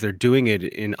that, if they're doing it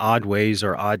in odd ways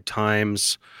or odd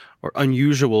times or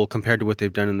unusual compared to what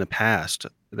they've done in the past,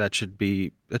 that should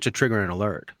trigger an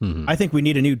alert. Mm-hmm. I think we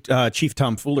need a new chief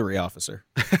tomfoolery officer.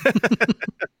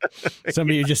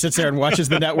 Somebody who just sits there and watches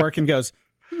the network and goes,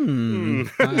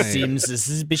 seems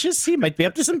suspicious. He might be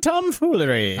up to some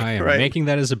tomfoolery. I am making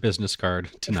that as a business card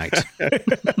tonight.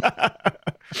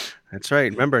 That's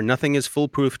right. Remember, nothing is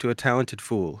foolproof to a talented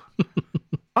fool.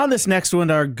 On this next one,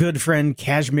 our good friend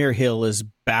Kashmir Hill is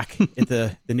back at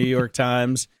the New York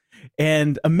Times.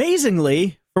 And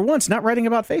amazingly, for once, not writing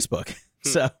about Facebook.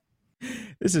 So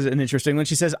this is an interesting one.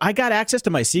 She says, I got access to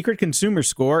my secret consumer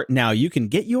score. Now you can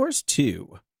get yours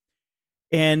too.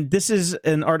 And this is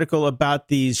an article about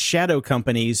these shadow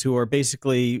companies who are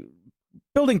basically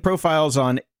building profiles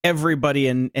on everybody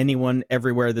and anyone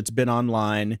everywhere that's been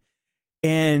online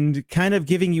and kind of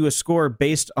giving you a score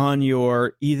based on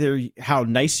your either how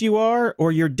nice you are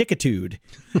or your dickitude.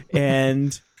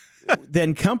 And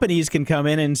then companies can come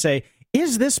in and say,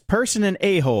 is this person an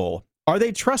a-hole? Are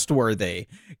they trustworthy?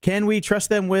 Can we trust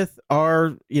them with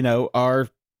our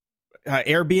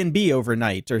Airbnb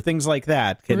overnight or things like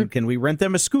that? Can we rent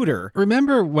them a scooter?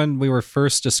 Remember when we were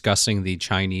first discussing the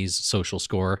Chinese social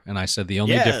score, and I said the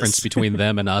only difference between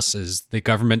them and us is the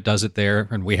government does it there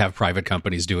and we have private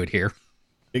companies do it here.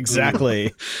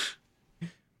 Exactly.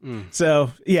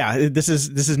 So yeah, this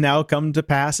is now come to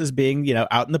pass as being,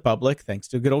 out in the public, thanks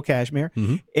to good old Kashmir.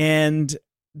 Mm-hmm. And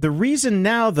the reason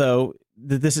now, though,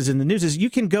 that this is in the news is you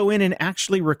can go in and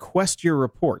actually request your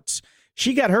reports.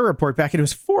 She got her report back and it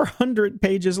was 400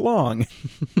 pages long,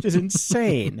 which is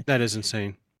insane. That is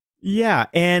insane. Yeah.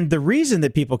 And the reason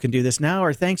that people can do this now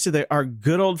are thanks to our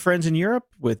good old friends in Europe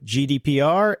with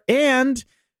GDPR and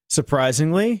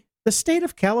Surprisingly, the state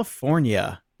of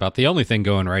California. About the only thing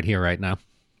going right here, right now.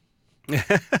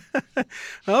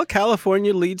 Well,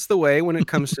 California leads the way when it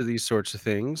comes to these sorts of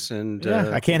things, and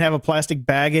I can't have a plastic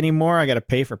bag anymore. I got to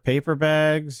pay for paper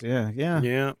bags.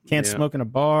 Yeah. Can't smoke in a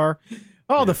bar.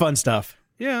 All the fun stuff.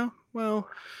 Yeah, well,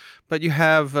 but you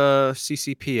have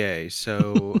CCPA,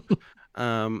 so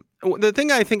the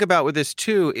thing I think about with this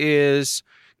too is,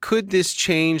 could this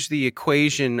change the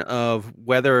equation of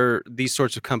whether these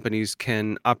sorts of companies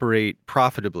can operate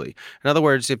profitably? In other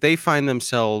words, if they find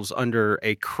themselves under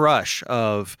a crush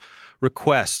of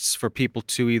requests for people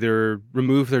to either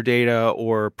remove their data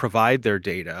or provide their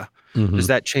data, does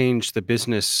that change the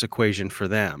business equation for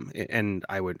them? And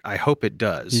I hope it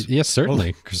does. Yes,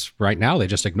 certainly, because right now they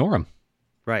just ignore them.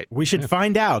 Right. We should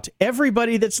find out.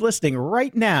 Everybody that's listening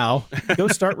right now, go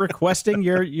start requesting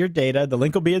your data. The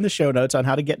link will be in the show notes on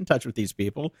how to get in touch with these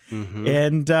people.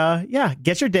 And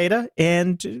get your data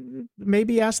and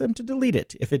maybe ask them to delete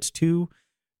it if it's too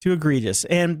egregious.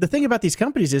 And the thing about these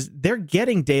companies is they're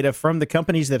getting data from the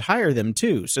companies that hire them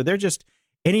too. So they're just,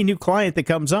 any new client that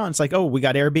comes on, it's like, oh, we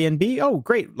got Airbnb. Oh,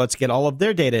 great. Let's get all of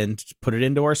their data and put it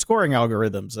into our scoring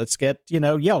algorithms. Let's get,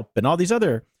 Yelp and all these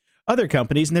other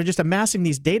companies, and they're just amassing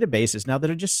these databases now that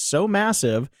are just so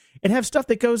massive and have stuff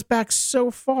that goes back so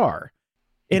far.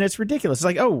 And it's ridiculous. It's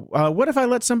like, what if I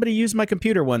let somebody use my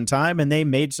computer one time and they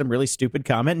made some really stupid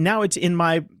comment? Now it's in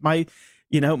my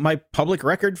public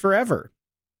record forever.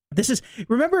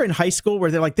 Remember in high school where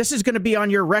they're like, this is going to be on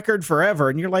your record forever.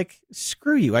 And you're like,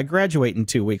 screw you. I graduate in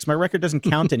 2 weeks. My record doesn't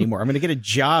count anymore. I'm going to get a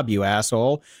job, you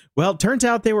asshole. Well, it turns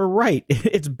out they were right.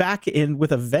 It's back in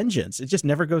with a vengeance. It just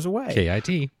never goes away.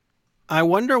 KIT. I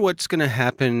wonder what's going to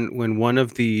happen when one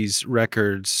of these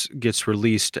records gets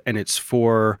released and it's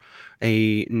for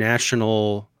a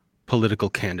national political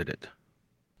candidate.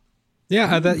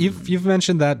 Yeah, you've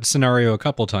mentioned that scenario a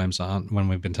couple times when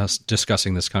we've been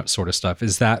discussing this sort of stuff.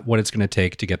 Is that what it's going to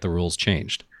take to get the rules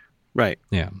changed? Right.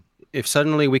 Yeah. If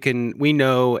suddenly we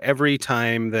know every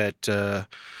time that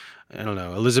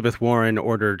Elizabeth Warren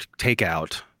ordered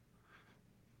takeout,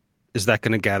 is that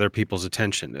going to gather people's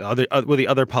attention? Will the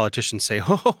other politicians say,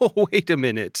 "Oh, wait a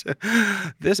minute,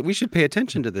 we should pay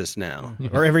attention to this now"?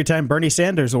 Or every time Bernie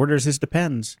Sanders orders his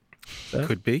Depends. So,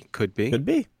 could be.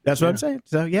 That's what I'm saying.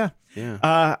 So yeah. You're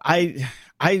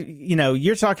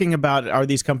talking about, are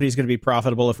these companies going to be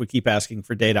profitable if we keep asking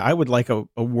for data? I would like a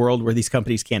world where these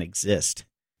companies can't exist,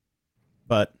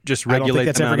 but just regulate I don't think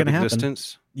that's them ever out of going to happen.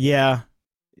 existence. Yeah.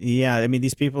 I mean,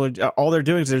 these people all they're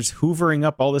doing is they're just hoovering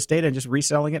up all this data and just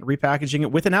reselling it, repackaging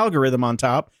it with an algorithm on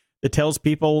top that tells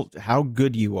people how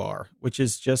good you are, which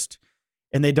is just,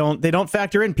 and they don't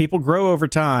factor in people grow over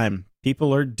time.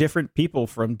 People are different people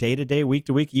from day to day, week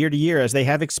to week, year to year, as they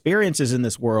have experiences in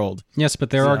this world. Yes, but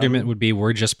their argument would be,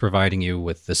 we're just providing you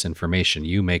with this information.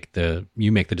 You make the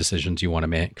decisions you want to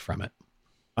make from it.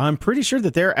 I'm pretty sure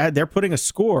that they're putting a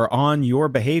score on your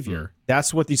behavior.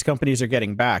 That's what these companies are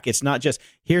getting back. It's not just,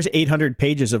 here's 800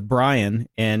 pages of Brian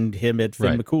and him at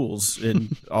Finn McCool's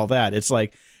and all that. It's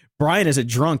like, Brian is a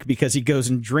drunk because he goes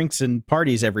and drinks and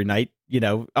parties every night,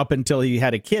 up until he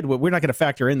had a kid. We're not going to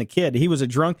factor in the kid. He was a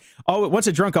drunk. Once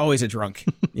a drunk, always a drunk,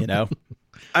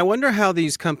 I wonder how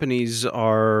these companies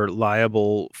are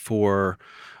liable for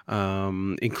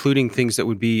including things that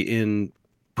would be in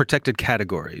protected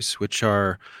categories, which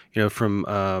are, from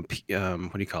what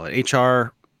do you call it,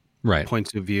 HR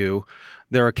points of view.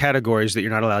 There are categories that you're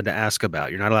not allowed to ask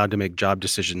about. You're not allowed to make job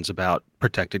decisions about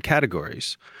protected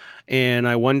categories. And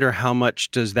I wonder how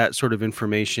much does that sort of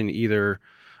information either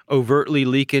overtly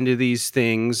leak into these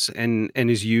things and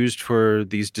is used for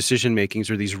these decision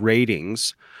makings or these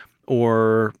ratings,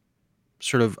 or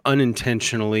sort of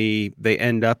unintentionally they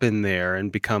end up in there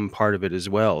and become part of it as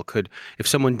well. If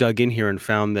someone dug in here and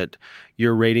found that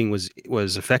your rating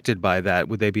was affected by that,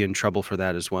 would they be in trouble for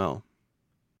that as well?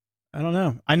 I don't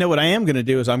know. I know what I am going to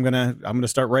do is I'm going to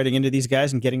start writing into these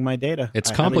guys and getting my data.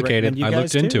 It's complicated. I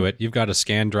looked into it. You've got to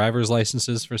scan driver's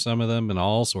licenses for some of them and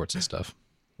all sorts of stuff.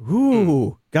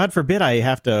 Ooh, God forbid I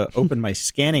have to open my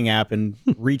scanning app and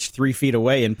reach 3 feet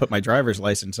away and put my driver's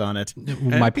license on it.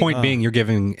 My point being, you're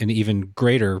giving an even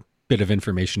greater bit of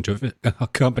information to a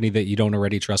company that you don't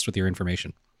already trust with your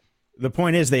information. The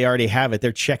point is they already have it.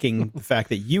 They're checking the fact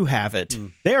that you have it.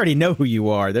 They already know who you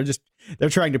are. They're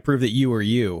trying to prove that you are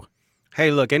you. Hey,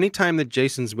 look, anytime that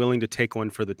Jason's willing to take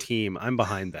one for the team, I'm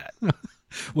behind that.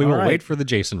 We will wait for the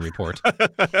Jason report.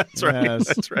 That's right. Yes.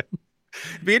 That's right.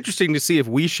 It'd be interesting to see if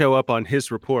we show up on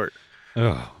his report.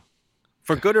 Oh.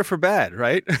 For good or for bad,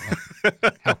 right?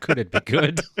 How could it be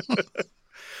good?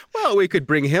 Well, we could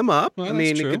bring him up. Well, I that's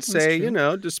mean, true. you could That's say,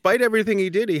 true. despite everything he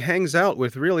did, he hangs out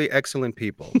with really excellent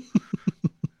people.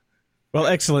 Well,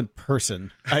 excellent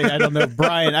person. I don't know if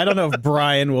Brian. I don't know if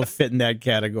Brian will fit in that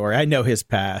category. I know his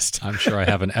past. I'm sure I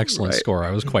have an excellent Right. score.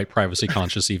 I was quite privacy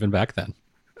conscious even back then.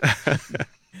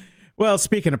 Well,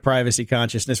 speaking of privacy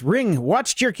consciousness, Ring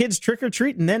watched your kids trick or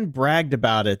treat and then bragged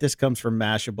about it. This comes from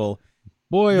Mashable.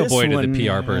 Boy, oh This boy, one, did the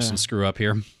PR person screw up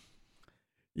here.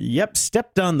 Yep,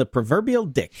 stepped on the proverbial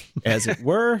dick, as it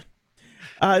were.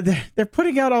 They're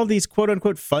putting out all these quote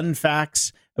unquote fun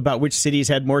facts about which cities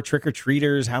had more trick or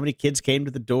treaters, how many kids came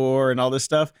to the door, and all this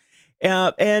stuff.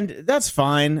 And that's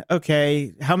fine.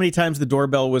 Okay. How many times the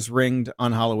doorbell was ringed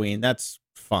on Halloween? That's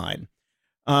fine.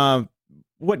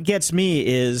 What gets me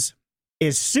is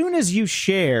as soon as you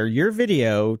share your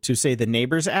video to, say, the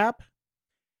Neighbors app,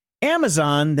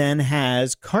 Amazon then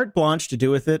has carte blanche to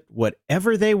do with it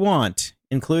whatever they want,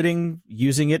 including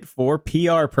using it for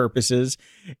PR purposes,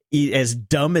 as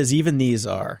dumb as even these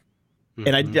are.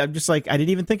 And I'm just like, I didn't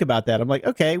even think about that. I'm like,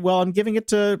 okay, well, I'm giving it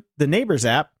to the Neighbors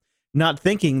app, not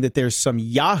thinking that there's some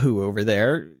Yahoo over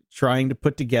there trying to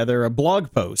put together a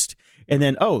blog post. And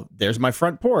then, oh, there's my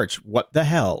front porch. What the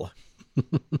hell?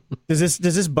 Does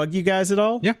this bug you guys at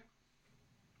all? Yeah.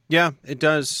 Yeah, it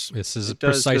does. This is It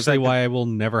does, 'cause precisely why I will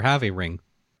never have a ring.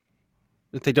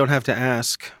 That they don't have to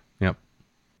ask Yep.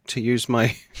 to use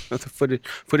my the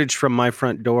footage from my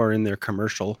front door in their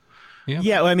commercial.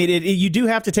 Yeah, well, I mean, you do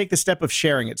have to take the step of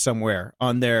sharing it somewhere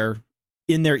in their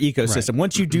ecosystem. Right.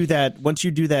 Once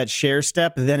you do that share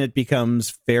step, then it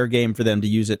becomes fair game for them to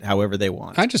use it however they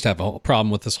want. I just have a problem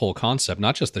with this whole concept,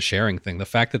 not just the sharing thing. The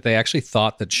fact that they actually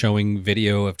thought that showing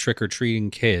video of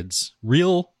trick-or-treating kids,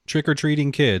 real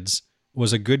trick-or-treating kids,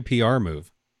 was a good PR move.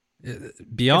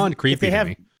 Beyond creepy to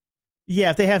me. Yeah,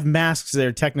 if they have masks,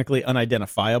 they're technically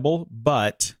unidentifiable,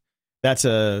 but that's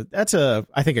I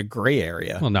think a gray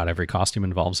area. Well, not every costume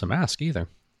involves a mask either.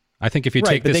 I think if you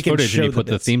Right, take but this they can footage and you show put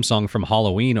that the it's- theme song from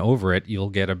Halloween over it,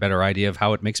 you'll get a better idea of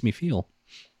how it makes me feel.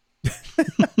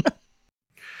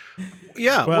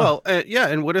 Yeah, Well-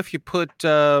 and what if you put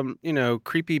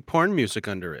creepy porn music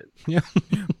under it? Yeah.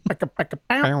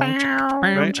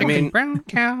 Right? I mean, brown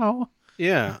cow.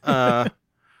 yeah.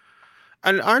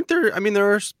 And aren't there? I mean,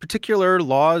 there are particular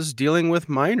laws dealing with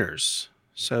minors,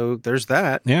 so there's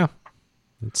that. Yeah.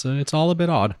 It's all a bit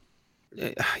odd.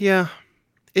 Yeah,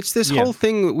 it's this Yeah. whole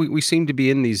thing we seem to be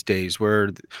in these days, where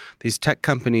these tech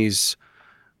companies,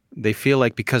 they feel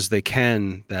like because they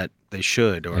can that they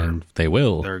should, or And they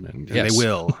will. and Yes. they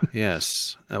will.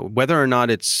 Yes, whether or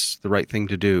not it's the right thing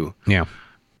to do, Yeah.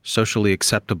 socially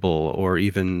acceptable, or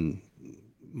even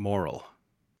moral.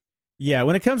 Yeah,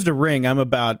 when it comes to Ring, I'm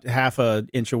about half an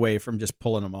inch away from just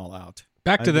pulling them all out.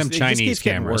 Back to them It just Chinese keeps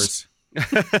getting cameras. worse.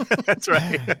 That's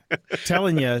right.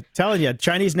 telling you,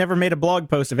 Chinese never made a blog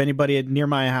post of anybody near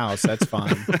my house. That's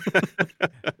fine.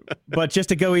 But just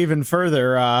to go even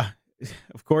further,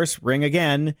 of course, Ring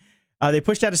again. They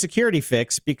pushed out a security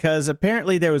fix because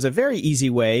apparently there was a very easy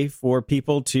way for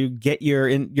people to get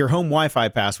your home Wi-Fi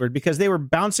password, because they were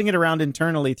bouncing it around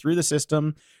internally through the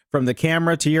system from the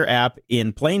camera to your app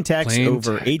in plain text Plain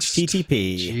over text.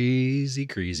 HTTP. Jeezy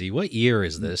greasy. What year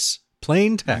is this?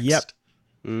 Plain text. Yep.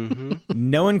 Hmm.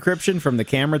 No encryption from the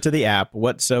camera to the app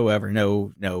whatsoever.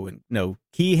 No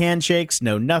key handshakes,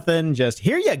 no nothing. Just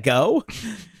here you go.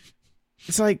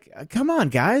 It's like, come on,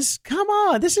 guys. Come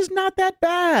on. This is not that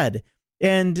bad.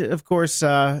 And of course,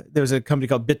 there was a company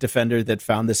called Bitdefender that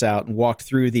found this out and walked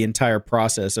through the entire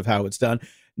process of how it's done.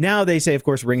 Now they say, of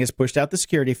course, Ring has pushed out the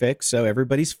security fix, so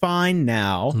everybody's fine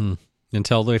now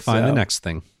Until they find the So- next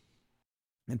thing.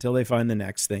 until they find the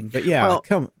next thing. But yeah,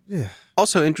 Well,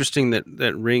 Also interesting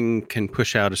that Ring can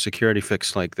push out a security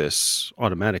fix like this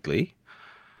automatically.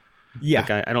 yeah.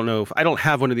 Like I don't know if I don't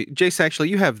have one of these. Jace, actually,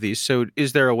 you have these. So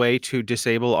is there a way to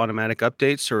disable automatic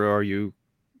updates, or are you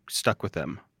stuck with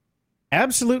them?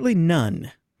 Absolutely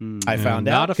none. I found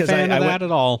out Not a because fan I of went- that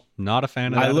at all. Not a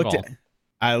fan of that at all.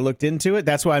 I looked into it.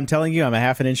 That's why I'm telling you I'm a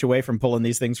half an inch away from pulling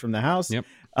these things from the house. Yep.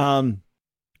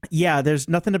 Yeah, there's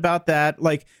nothing about that.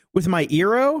 Like with my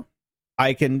Eero,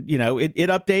 I can, it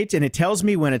updates and it tells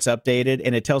me when it's updated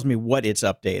and it tells me what it's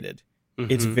updated.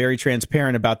 It's Mhm. very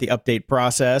transparent about the update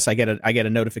process. I get a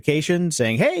notification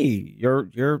saying, "Hey, your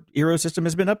Eero system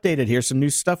has been updated. Here's some new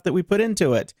stuff that we put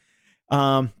into it."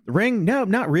 Ring, no,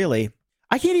 not really.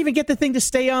 I can't even get the thing to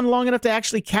stay on long enough to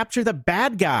actually capture the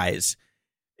bad guys,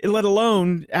 let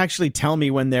alone actually tell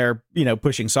me when they're,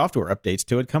 pushing software updates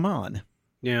to it. Come on.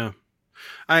 Yeah.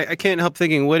 I can't help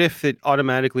thinking, what if it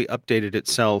automatically updated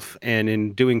itself and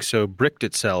in doing so bricked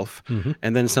itself,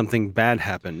 and then something bad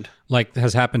happened? Like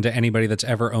has happened to anybody that's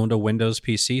ever owned a Windows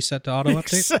PC set to auto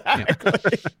update.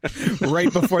 Exactly.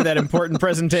 Right before that important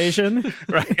presentation.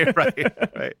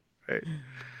 Right.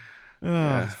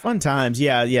 Fun times.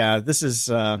 Yeah. This is.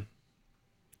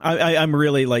 I'm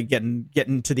really like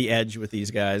getting to the edge with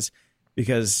these guys.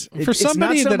 Because for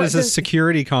somebody that is as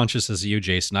security conscious as you,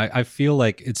 Jason, I feel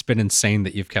like it's been insane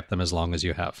that you've kept them as long as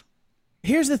you have.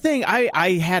 Here's the thing.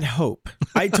 I had hope.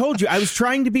 I told you I was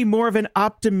trying to be more of an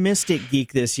optimistic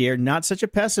geek this year, not such a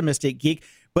pessimistic geek.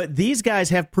 But these guys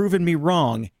have proven me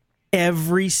wrong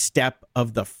every step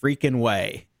of the freaking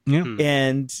way. Yeah.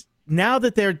 And now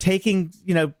that they're taking,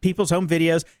 people's home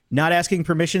videos, not asking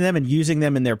permission to them and using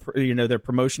them in their, their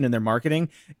promotion and their marketing,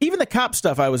 even the cop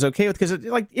stuff I was okay with because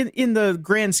like in the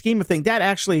grand scheme of things, that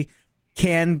actually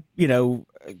can,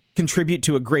 contribute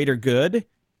to a greater good.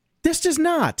 This does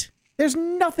not. There's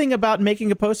nothing about making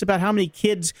a post about how many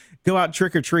kids go out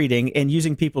trick-or-treating and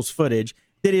using people's footage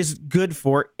that is good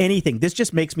for anything. This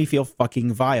just makes me feel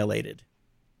fucking violated.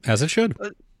 As it should.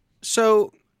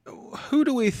 So who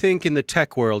do we think in the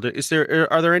tech world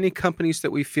are there any companies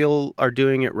that we feel are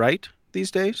doing it right these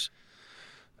days?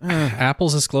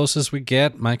 Apple's as close as we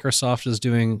get. Microsoft is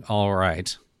doing all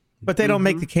right, but they don't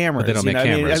make the cameras. But they don't make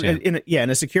cameras.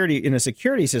 In a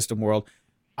security system world,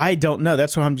 I don't know.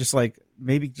 That's why I'm just like,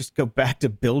 maybe just go back to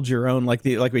build your own like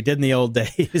we did in the old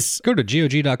days. Go to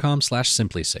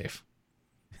GOG.com/SimplySafe.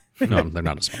 No, they're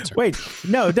not a sponsor. Wait,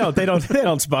 no, they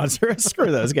don't sponsor us.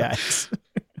 Screw those guys.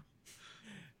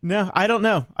 No, I don't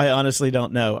know. I honestly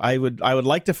don't know. I would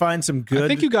like to find some good. I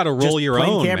think you got to roll your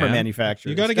own camera man. manufacturers.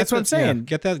 You got to get That's what I'm saying.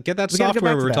 Get that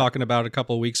software we were talking about a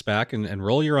couple of weeks back, and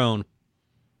roll your own.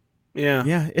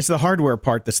 Yeah. It's the hardware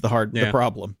part that's the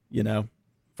problem.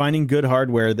 Finding good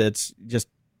hardware that's just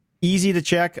easy to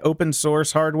check, open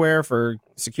source hardware for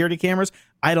security cameras.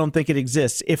 I don't think it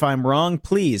exists. If I'm wrong,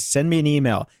 please send me an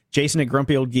email,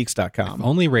 Jason@grumpyoldgeeks.com. If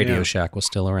only Radio Shack was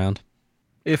still around.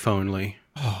 If only.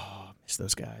 Oh, miss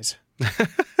those guys. Did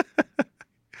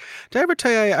I ever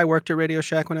tell you I worked at Radio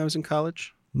Shack when I was in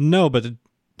college? No, but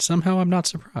somehow I'm not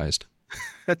surprised.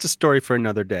 That's a story for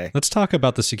another day. Let's talk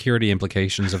about the security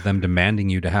implications of them demanding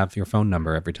you to have your phone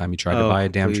number every time you try to buy a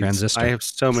damn transistor. I have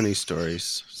so many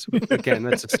stories. Again,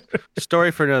 that's a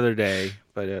story for another day.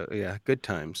 But yeah, good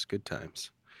times.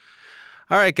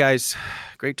 All right, guys.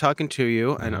 Great talking to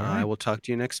you, and I will talk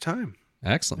to you next time.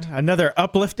 Excellent. Another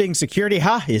uplifting security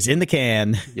is in the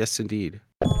can. Yes, indeed.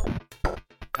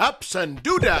 Ups and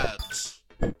doodads.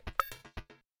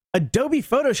 Adobe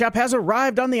Photoshop has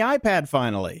arrived on the iPad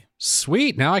finally.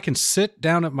 Sweet. Now I can sit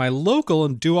down at my local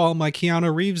and do all my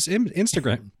Keanu Reeves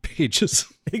Instagram pages.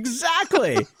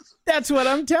 Exactly. That's what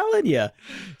I'm telling you.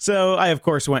 So I, of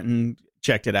course, went and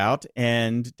checked it out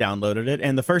and downloaded it.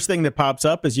 And the first thing that pops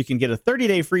up is you can get a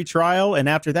 30-day free trial. And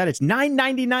after that, it's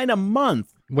 $9.99 a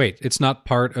month. Wait, it's not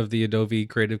part of the Adobe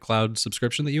Creative Cloud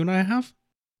subscription that you and I have?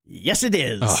 Yes, it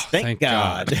is. Oh, thank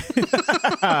God.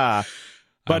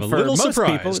 But I'm a for little most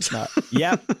surprised. people, it's not.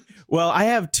 Yeah. Well, I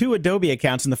have two Adobe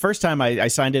accounts, and the first time I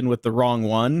signed in with the wrong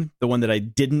one, the one that I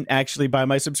didn't actually buy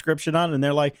my subscription on, and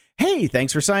they're like, "Hey,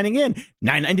 thanks for signing in,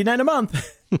 $9.99 a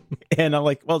month." And I'm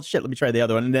like, "Well, shit, let me try the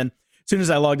other one." And then as soon as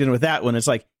I logged in with that one, it's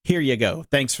like, "Here you go.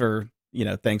 Thanks for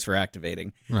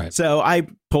activating." Right. So I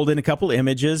pulled in a couple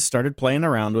images, started playing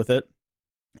around with it,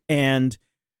 and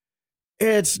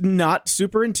it's not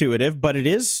super intuitive, but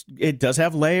it does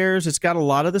have layers. It's got a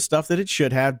lot of the stuff that it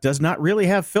should have. Does not really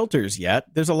have filters yet.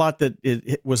 There's a lot that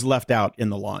it was left out in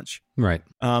the launch. Right.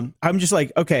 I'm just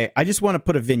like, okay, I just want to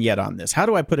put a vignette on this. How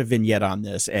do I put a vignette on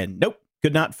this? And nope,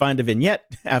 could not find a vignette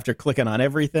after clicking on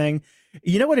everything.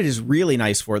 You know what it is really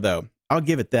nice for, though? I'll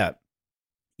give it that.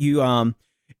 You,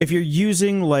 if you're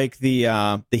using like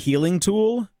the healing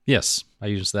tool. Yes, I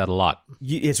use that a lot.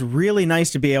 It's really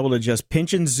nice to be able to just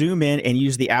pinch and zoom in and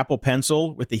use the Apple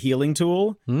Pencil with the healing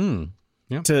tool or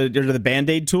the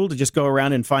Band-Aid tool to just go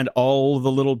around and find all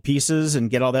the little pieces and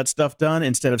get all that stuff done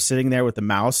instead of sitting there with the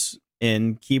mouse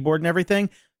and keyboard and everything.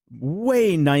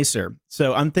 Way nicer.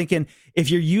 So I'm thinking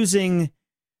if you're using,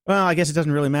 well, I guess it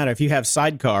doesn't really matter. If you have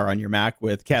Sidecar on your Mac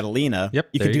with Catalina,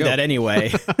 you can do that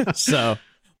anyway. So,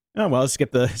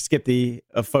 skip the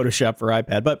Photoshop for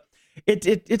iPad, but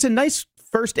it's a nice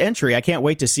first entry. I can't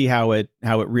wait to see how it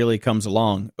really comes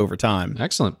along over time.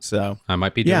 Excellent. So I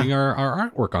might be doing our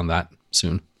artwork on that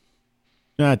soon.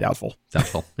 Doubtful. Yeah,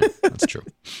 that's true.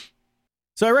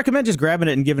 So I recommend just grabbing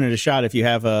it and giving it a shot if you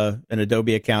have an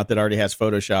Adobe account that already has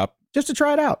Photoshop, just to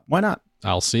try it out. Why not?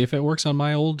 I'll see if it works on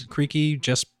my old creaky,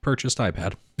 just purchased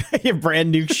iPad. Your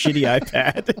brand new shitty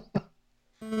iPad.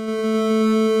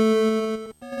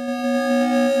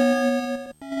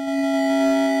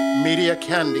 Media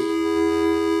Candy.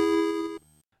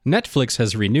 Netflix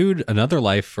has renewed Another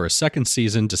Life for a second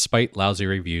season despite lousy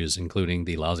reviews, including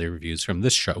the lousy reviews from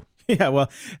this show. Yeah,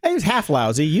 well, it was half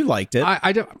lousy. You liked it.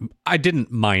 I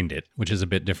didn't mind it, which is a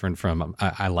bit different from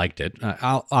I liked it.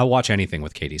 I'll watch anything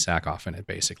with Katie Sackhoff in it,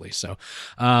 basically. So,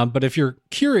 but if you're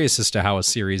curious as to how a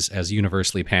series as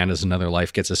universally panned as Another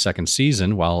Life gets a second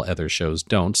season, while other shows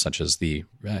don't, such as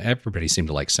everybody seemed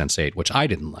to like Sense8, which I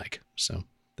didn't like. So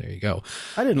there you go.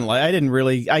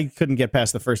 I couldn't get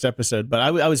past the first episode, but I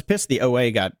was pissed the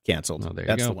OA got canceled. Oh, there you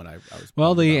That's go. the one I was.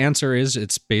 Well, the answer is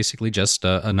it's basically just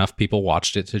enough people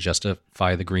watched it to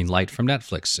justify the green light from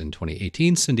Netflix. In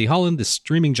 2018, Cindy Holland, the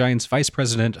streaming giant's vice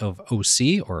president of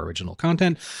OC, or original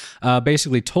content,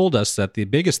 basically told us that the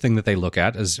biggest thing that they look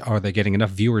at is, are they getting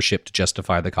enough viewership to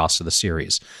justify the cost of the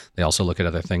series? They also look at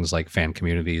other things like fan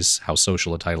communities, how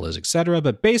social a title is, etc.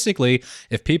 But basically,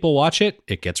 if people watch it,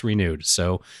 it gets renewed.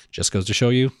 So just goes to show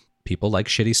you, people like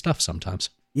shitty stuff sometimes.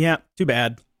 Yeah, too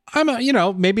bad.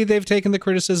 Maybe they've taken the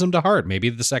criticism to heart. Maybe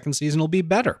the second season will be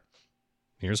better.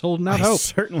 Here's holding out hope.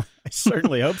 I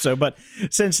certainly hope so. But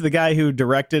since the guy who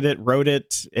directed it, wrote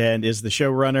it, and is the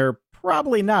showrunner,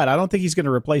 probably not. I don't think he's going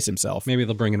to replace himself. Maybe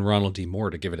they'll bring in Ronald D. Moore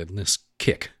to give it a nice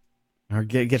kick. Or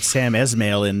get Sam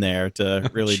Esmail in there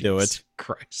to really do it.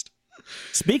 Christ.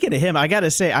 Speaking of him, I got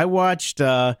to say, I watched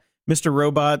Mr.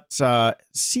 Robot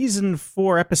season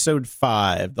 4, episode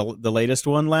 5, the latest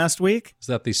one last week. Is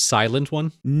that the silent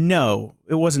one? No,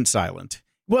 it wasn't silent.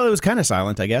 Well, it was kind of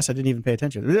silent, I guess. I didn't even pay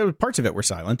attention. Parts of it were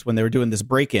silent when they were doing this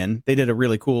break-in. They did a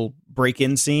really cool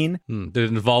break-in scene. Did it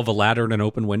involve a ladder and an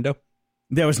open window?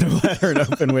 There was no ladder and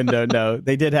open window. No,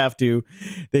 they did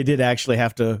actually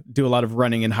have to do a lot of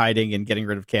running and hiding and getting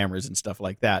rid of cameras and stuff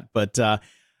like that. But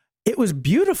it was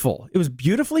beautiful. It was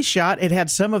beautifully shot. It had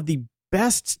some of the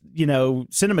best,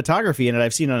 cinematography in it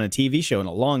I've seen on a TV show in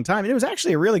a long time. And it was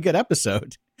actually a really good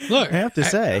episode. Look, I have to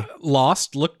say.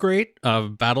 Lost looked great.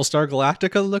 Battlestar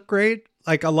Galactica looked great.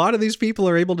 Like, a lot of these people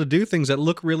are able to do things that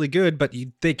look really good, but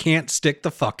they can't stick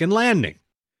the fucking landing.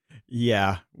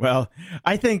 Yeah. Well,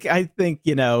 I think,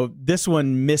 this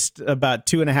one missed about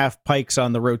 2.5 pikes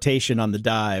on the rotation on the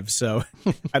dive. So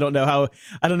I don't know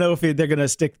if they're going to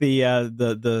stick the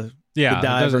dive it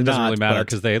doesn't not, really matter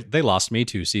because they lost me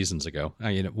 2 seasons ago.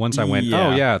 Once I went,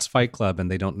 it's Fight Club,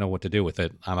 and they don't know what to do with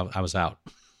it. I was out.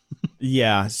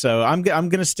 Yeah, so I'm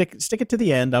gonna stick it to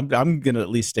the end. I'm gonna at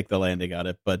least stick the landing on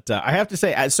it. But I have to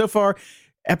say, so far,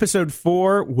 episode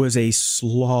 4 was a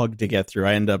slog to get through.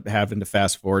 I ended up having to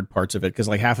fast forward parts of it because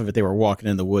like half of it they were walking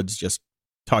in the woods just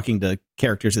talking to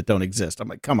characters that don't exist. I'm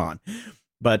like, come on.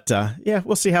 But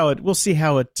we'll see how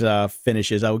it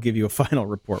finishes. I will give you a final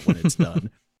report when it's done.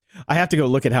 I have to go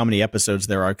look at how many episodes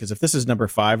there are because if this is number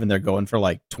 5 and they're going for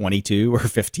like 22 or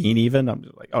 15 even, I'm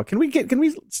just like, oh, can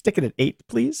we stick it at 8,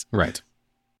 please? Right.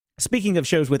 Speaking of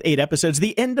shows with 8 episodes,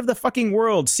 The End of the Fucking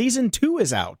World season 2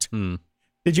 is out.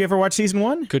 Did you ever watch season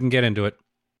 1? Couldn't get into it.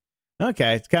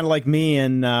 Okay, it's kind of like me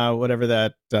and whatever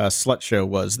that slut show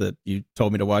was that you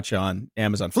told me to watch on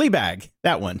Amazon, Fleabag.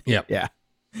 That one. Yep. Yeah.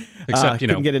 Except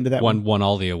couldn't get into that one. Won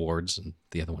all the awards and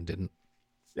the other one didn't.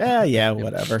 Yeah,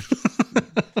 whatever.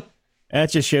 That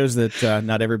just shows that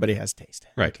not everybody has taste.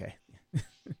 Right. Okay.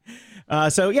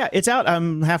 It's out.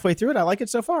 I'm halfway through it. I like it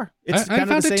so far. It's I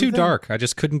found it too dark. I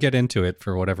just couldn't get into it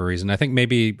for whatever reason. I think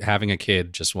maybe having a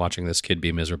kid, just watching this kid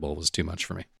be miserable was too much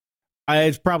for me.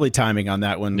 It's probably timing on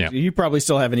that one. Yeah. You probably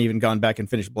still haven't even gone back and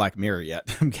finished Black Mirror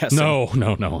yet, I'm guessing.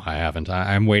 No, I haven't.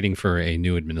 I'm waiting for a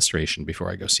new administration before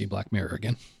I go see Black Mirror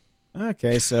again.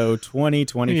 Okay, so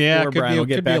 2024, Brian will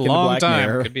get back into Black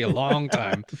Mirror. Could be a long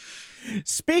time.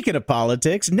 Speaking of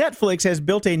politics, Netflix has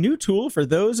built a new tool for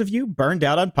those of you burned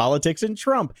out on politics and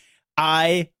Trump.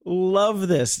 I love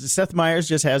this. Seth Meyers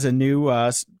just has a new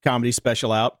comedy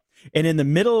special out, and in the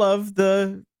middle of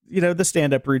the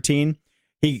stand-up routine,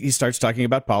 he starts talking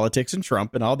about politics and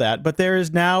Trump and all that. But there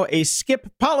is now a skip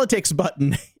politics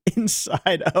button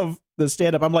inside of the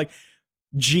stand-up. I'm like,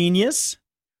 genius.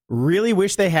 Really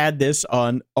wish they had this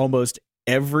on almost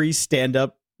every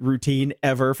stand-up routine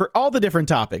ever for all the different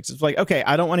topics. It's like, okay,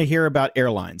 I don't want to hear about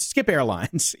airlines. Skip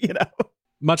airlines,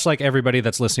 Much like everybody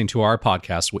that's listening to our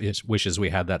podcast wishes we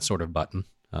had that sort of button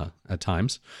at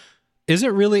times. Is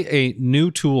it really a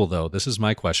new tool, though? This is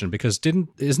my question, because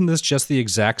isn't this just the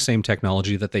exact same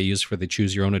technology that they use for the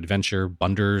Choose Your Own Adventure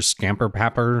Bunder Scamper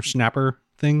Papper Snapper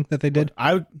thing that they did?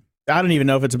 I don't even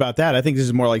know if it's about that. I think this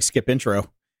is more like skip intro.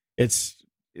 It's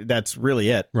that's really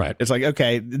it. Right. It's like,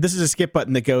 okay, this is a skip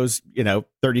button that goes,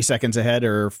 30 seconds ahead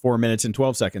or 4 minutes and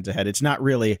 12 seconds ahead. It's not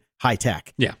really high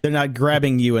tech. Yeah. They're not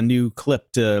grabbing you a new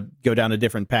clip to go down a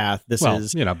different path. This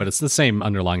is, but it's the same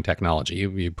underlying technology.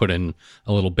 You put in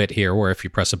a little bit here where if you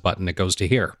press a button, it goes to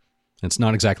here. It's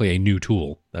not exactly a new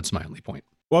tool. That's my only point.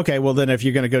 okay, well, then if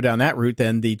you're going to go down that route,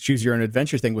 then the choose your own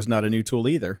adventure thing was not a new tool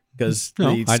either, because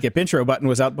the skip intro button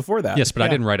was out before that. Yes, but I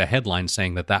didn't write a headline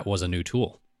saying that was a new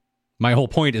tool. My whole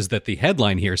point is that the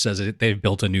headline here says they've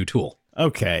built a new tool.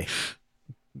 Okay.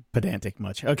 Pedantic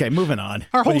much. Okay, moving on.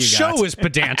 Our whole show is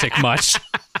pedantic much.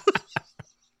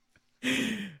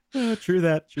 True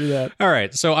that. All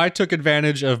right, so I took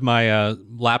advantage of my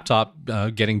laptop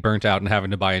getting burnt out and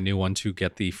having to buy a new one to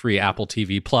get the free Apple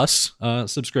TV Plus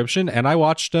subscription, and I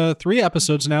watched 3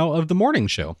 episodes now of The Morning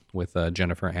Show with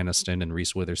Jennifer Aniston and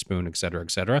Reese Witherspoon, et cetera, et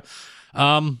cetera.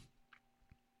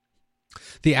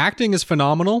 The acting is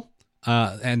phenomenal.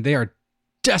 And they are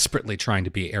desperately trying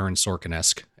to be Aaron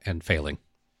Sorkin-esque and failing.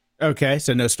 Okay,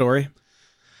 so no story?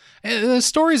 The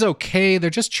story's okay.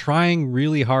 They're just trying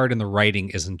really hard, and the writing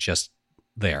isn't just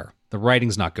there. The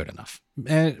writing's not good enough.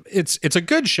 And it's a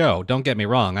good show, don't get me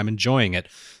wrong. I'm enjoying it.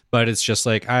 But it's just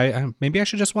like, maybe I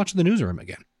should just watch The Newsroom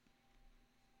again.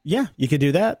 Yeah, you could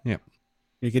do that. Yeah.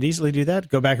 You could easily do that.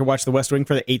 Go back and watch The West Wing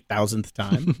for the 8,000th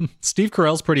time. Steve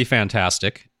Carell's pretty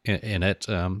fantastic in it.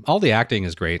 All the acting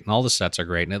is great, and all the sets are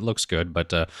great, and it looks good.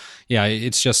 But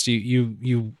it's just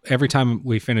you. Every time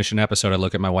we finish an episode, I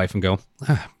look at my wife and go,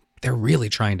 "They're really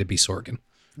trying to be Sorkin."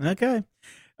 Okay.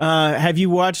 Have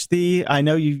you watched I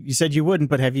know you said you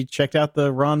wouldn't, but have you checked out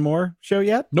the Ron Moore show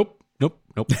yet? Nope.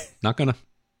 Not gonna.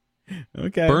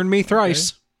 Okay. Burn me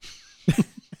thrice.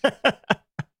 Okay.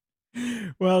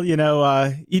 Well, you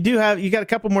got a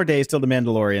couple more days till The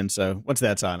Mandalorian, so once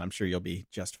that's on, I'm sure you'll be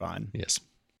just fine. Yes.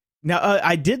 Now,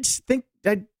 I did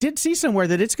see somewhere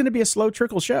that it's going to be a slow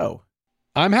trickle show.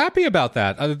 I'm happy about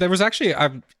that. There was actually,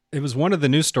 it was one of the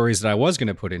news stories that I was going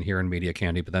to put in here in Media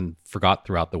Candy, but then forgot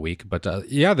throughout the week. But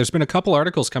there's been a couple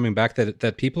articles coming back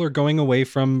that people are going away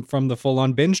from the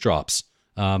full-on binge drops.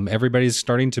 Everybody's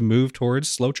starting to move towards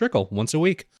slow trickle once a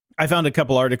week. I found a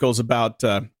couple articles about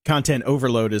content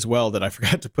overload as well that I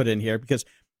forgot to put in here, because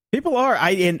people are,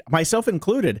 and myself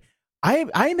included,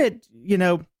 I'm at,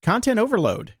 content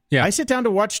overload. Yeah. I sit down to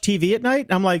watch TV at night,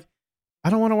 and I'm like, I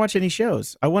don't want to watch any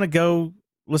shows. I want to go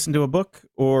listen to a book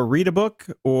or read a book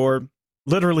or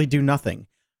literally do nothing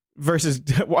versus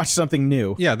watch something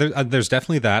new. Yeah, there's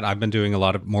definitely that. I've been doing a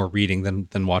lot of more reading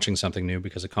than watching something new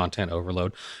because of content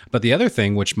overload. But the other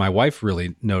thing, which my wife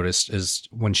really noticed, is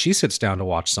when she sits down to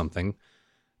watch something,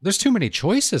 there's too many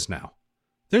choices now.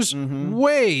 There's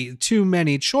way too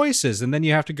many choices. And then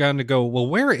you have to go, well,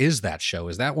 where is that show?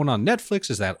 Is that one on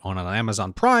Netflix? Is that on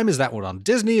Amazon Prime? Is that one on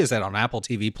Disney? Is that on Apple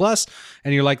TV Plus?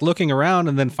 And you're like looking around,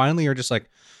 and then finally you're just like,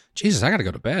 Jesus, I got to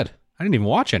go to bed. I didn't even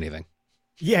watch anything.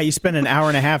 Yeah, you spend an hour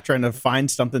and a half trying to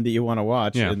find something that you want to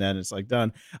watch, and then it's like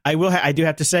done. I do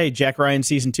have to say, Jack Ryan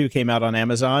season 2 came out on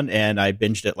Amazon, and I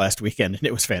binged it last weekend, and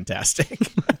it was fantastic.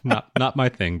 Not my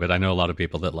thing, but I know a lot of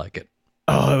people that like it.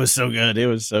 Oh, it was so good. It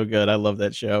was so good. I love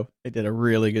that show. They did a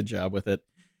really good job with it.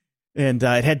 And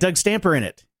it had Doug Stamper in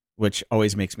it, which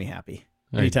always makes me happy.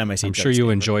 Anytime I see I'm Doug sure you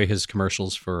Stamper. enjoy his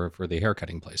commercials for the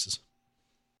haircutting places.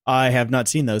 I have not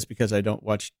seen those because I don't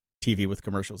watch TV with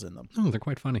commercials in them. Oh, they're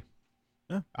quite funny.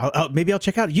 Maybe I'll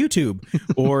check out YouTube,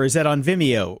 or is that on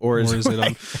Vimeo, or is it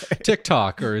on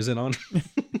TikTok, or is it on?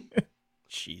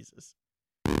 Jesus.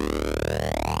 Moron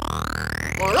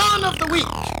of the week.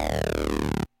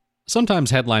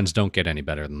 Sometimes headlines don't get any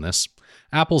better than this.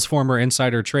 Apple's former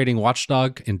insider trading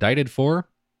watchdog indicted for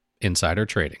insider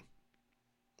trading.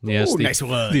 Yes, nice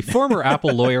one. The former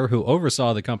Apple lawyer who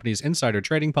oversaw the company's insider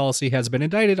trading policy has been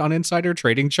indicted on insider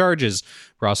trading charges.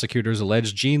 Prosecutors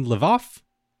allege Gene Levoff,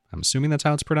 I'm assuming that's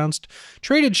how it's pronounced,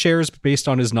 traded shares based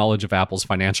on his knowledge of Apple's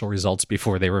financial results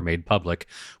before they were made public,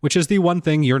 which is the one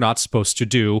thing you're not supposed to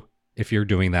do if you're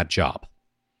doing that job.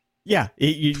 Yeah.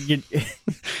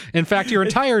 In fact, your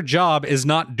entire job is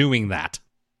not doing that.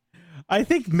 I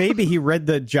think maybe he read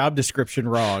the job description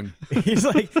wrong. He's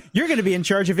like, you're going to be in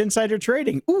charge of insider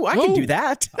trading. Ooh, I can do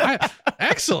that.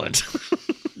 Excellent.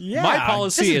 Yeah, my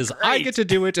policy is great. I get to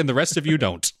do it and the rest of you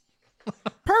don't.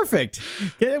 Perfect.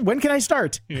 When can I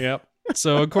start? Yep.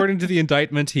 So according to the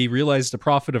indictment, he realized a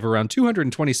profit of around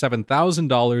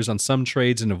 $227,000 on some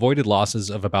trades and avoided losses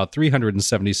of about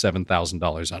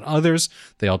 $377,000 on others.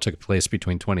 They all took place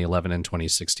between 2011 and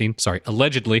 2016. Sorry,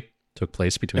 allegedly. took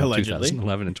place between Allegedly.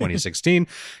 2011 and 2016.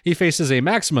 He faces a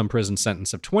maximum prison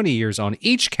sentence of 20 years on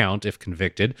each count if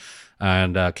convicted,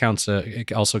 and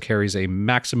it also carries a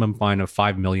maximum fine of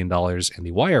 $5 million in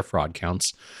the wire fraud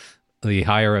counts, the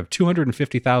higher of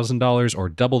 $250,000 or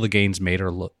double the gains made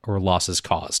or losses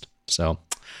caused. So,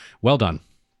 well done.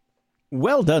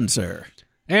 Well done, sir.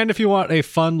 And if you want a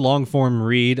fun long-form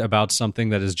read about something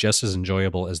that is just as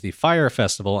enjoyable as the Fyre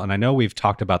Festival, and I know we've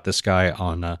talked about this guy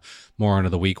on Moron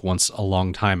of the Week once a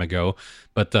long time ago,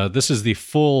 but this is the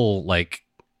full, like,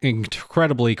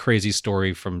 incredibly crazy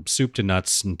story from soup to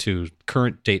nuts and to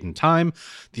current date and time,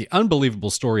 the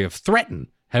unbelievable story of Threaten,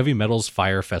 heavy metal's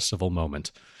Fyre Festival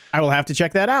moment. I will have to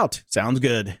check that out. Sounds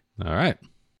good. All right.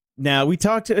 Now, we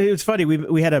talked, it was funny,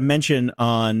 we had a mention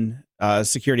on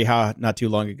Security Ha not too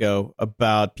long ago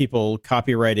about people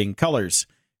copywriting colors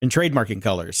and trademarking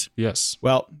colors. Yes.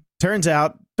 Well, turns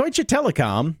out Deutsche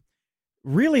Telekom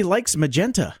really likes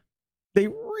magenta. They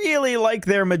really like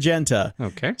their magenta.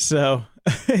 Okay. So,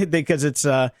 because it's,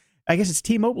 I guess it's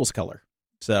T-Mobile's color.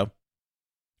 So,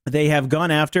 they have gone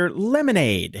after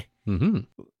Lemonade. Mm-hmm.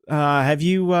 Have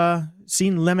you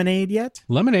seen Lemonade yet?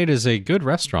 Lemonade is a good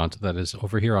restaurant that is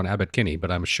over here on Abbot Kinney, but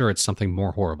I'm sure it's something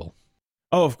more horrible.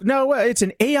 Oh, no, it's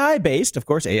an AI-based, of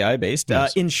course, AI-based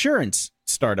Yes. Insurance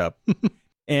startup.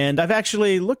 And I've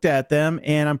actually looked at them,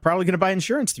 and I'm probably going to buy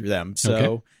insurance through them. So,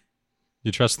 Okay.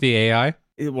 You trust the AI?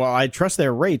 well, I trust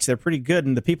their rates. They're pretty good.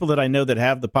 And the people that I know that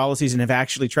have the policies and have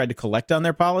actually tried to collect on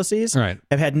their policies All right.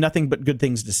 have had nothing but good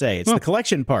things to say. It's Well- the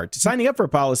collection part. Signing up for a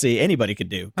policy, anybody could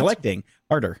do. Collecting,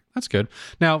 harder. That's good.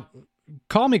 Now,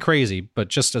 call me crazy, but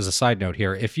just as a side note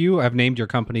here, if you have named your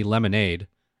company Lemonade,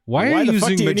 why are you the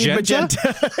fuck using do you need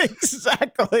magenta?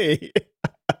 Exactly.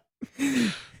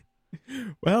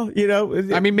 Well, you know.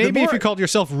 I mean, maybe the if more- you called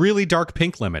yourself really dark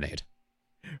pink lemonade.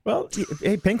 Well,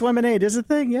 hey, pink lemonade is a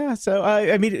thing, yeah. So,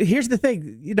 I mean, here's the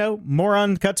thing, you know,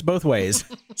 moron cuts both ways.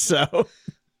 So,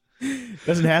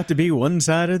 doesn't have to be one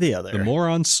side or the other. The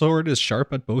moron sword is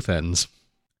sharp at both ends.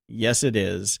 Yes, it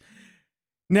is.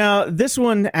 Now, this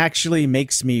one actually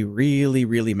makes me really,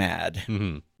 really mad.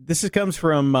 Mm-hmm. Comes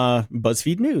from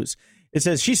BuzzFeed News. It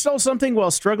says, she stole something while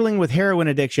struggling with heroin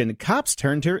addiction. Cops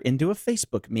turned her into a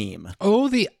Facebook meme. Oh,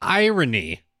 the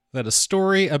irony that a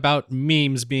story about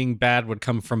memes being bad would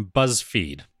come from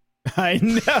BuzzFeed. I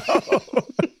know.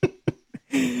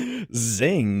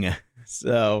 Zing.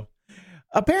 So,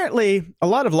 apparently, a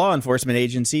lot of law enforcement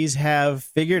agencies have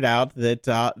figured out that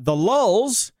the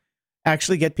lulls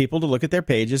actually get people to look at their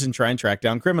pages and try and track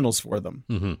down criminals for them.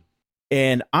 Mm-hmm.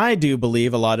 And I do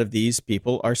believe a lot of these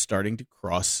people are starting to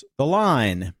cross the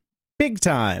line. Big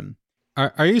time.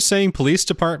 Are you saying police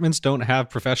departments don't have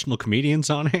professional comedians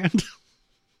on hand?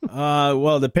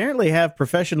 Well, they apparently have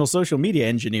professional social media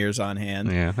engineers on hand.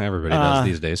 Yeah, everybody does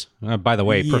these days. By the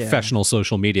way, yeah. professional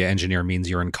social media engineer means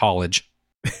you're in college.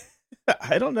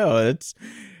 I don't know.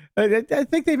 I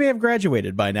think they may have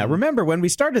graduated by now. Remember, when we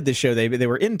started this show, they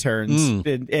were interns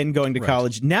and going to Right.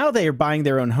 college. Now they are buying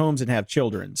their own homes and have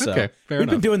children. So Okay, fair we've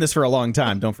been enough. doing this for a long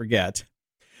time. Don't forget.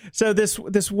 So this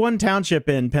one township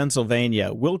in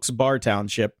Pennsylvania, Wilkes-Barre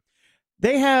Township,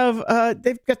 they've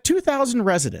got 2,000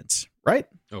 residents, right?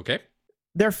 Okay.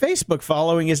 Their Facebook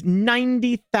following is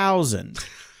 90,000.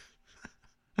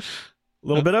 A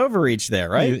little bit overreach there,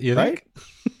 right? You right? think?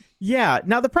 Yeah.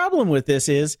 Now the problem with this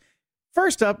is,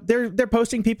 first up, they're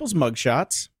posting people's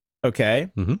mugshots. Okay.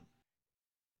 Mhm.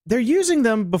 They're using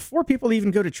them before people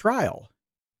even go to trial,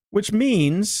 which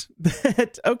means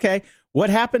that, okay, what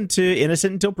happened to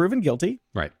innocent until proven guilty?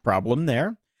 Right. Problem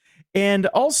there. And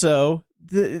also,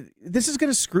 this is going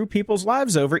to screw people's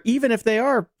lives over, even if they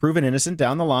are proven innocent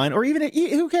down the line, or even,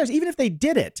 who cares, even if they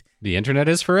did it. The internet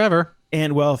is forever.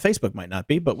 And, well, Facebook might not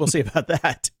be, but we'll see about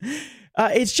that.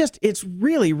 It's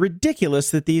really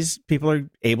ridiculous that these people are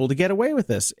able to get away with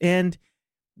this. And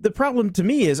the problem to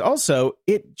me is also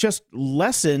it just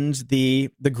lessens the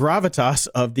gravitas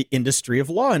of the industry of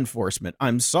law enforcement.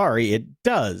 I'm sorry, it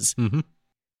does. Mm-hmm.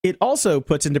 It also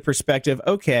puts into perspective,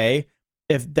 okay,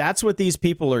 if that's what these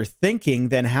people are thinking,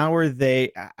 then how are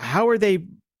they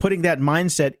putting that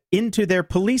mindset into their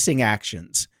policing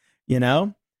actions? You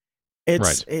know?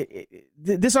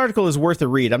 This article is worth a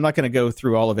read. I'm not going to go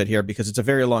through all of it here because it's a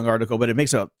very long article, but it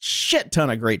makes a shit ton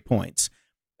of great points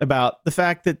about the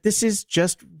fact that this is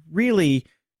just really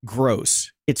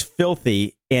gross. It's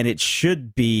filthy, and it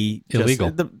should be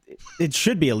Illegal. It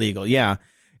should be illegal, yeah.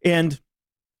 And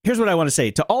here's what I want to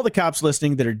say to all the cops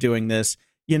listening that are doing this.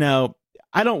 You know,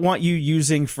 I don't want you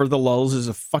using for the lulls as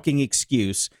a fucking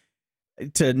excuse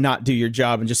to not do your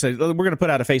job and just say, we're going to put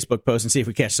out a Facebook post and see if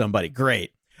we catch somebody.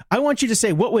 Great. I want you to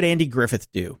say, what would Andy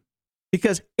Griffith do?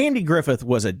 because Andy Griffith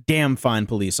was a damn fine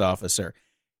police officer.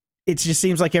 It just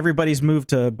seems like everybody's moved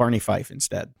to Barney Fife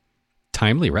instead.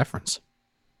 Timely reference.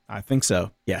 I think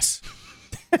so. Yes.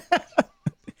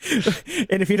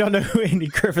 And if you don't know who Andy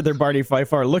Griffith or Barney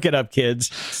Fife are, look it up,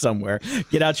 kids, somewhere.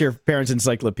 Get out your parents'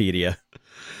 encyclopedia.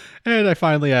 And I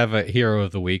finally have a hero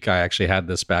of the week. I actually had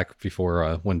this back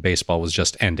before when baseball was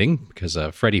just ending, because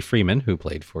Freddie Freeman, who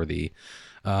played for the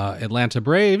Atlanta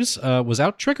Braves, was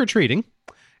out trick-or-treating,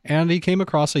 and he came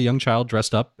across a young child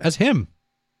dressed up as him.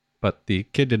 But the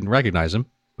kid didn't recognize him,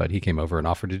 but he came over and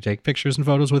offered to take pictures and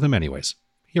photos with him anyways.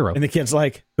 Hero. And the kid's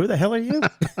like, who the hell are you?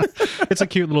 It's a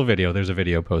cute little video. There's a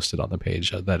video posted on the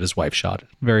page that his wife shot.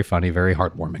 Very funny, very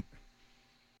heartwarming.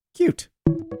 Cute.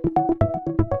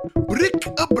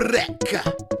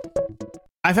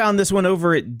 I found this one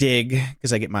over at Dig,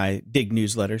 because I get my Dig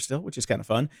newsletter still, which is kind of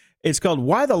fun. It's called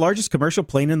Why the Largest Commercial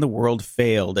Plane in the World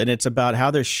Failed, and it's about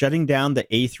how they're shutting down the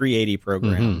A380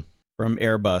 program from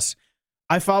Airbus.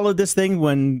 I followed this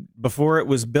thing before it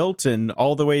was built and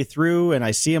all the way through, and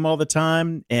I see them all the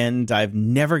time, and I've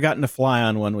never gotten to fly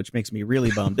on one, which makes me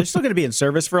really bummed. They're still going to be in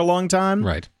service for a long time,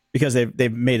 right? Because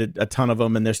they've made a ton of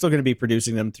them, and they're still going to be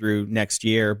producing them through next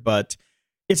year, but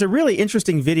it's a really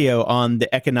interesting video on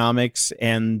the economics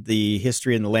and the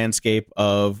history and the landscape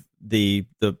of the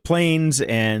planes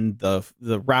and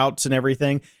the routes and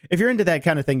everything. If you're into that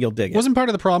kind of thing, you'll dig it. Wasn't part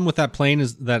of the problem with that plane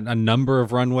is that a number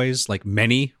of runways, like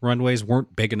many runways,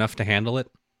 weren't big enough to handle it?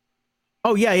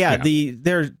 Oh, yeah.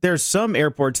 There's some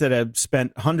airports that have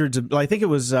spent hundreds of, I think it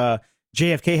was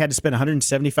JFK had to spend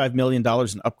 $175 million in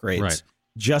upgrades, right,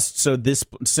 just so this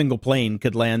single plane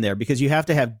could land there, because you have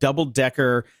to have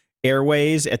double-decker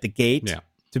airways at the gate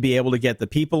to be able to get the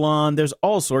people on. There's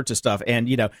all sorts of stuff. And,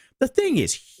 the thing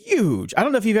is huge. I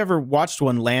don't know if you've ever watched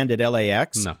one land at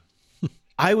LAX. No.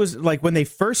 I was like, when they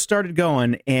first started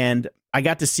going and I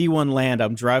got to see one land,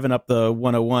 I'm driving up the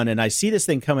 101 and I see this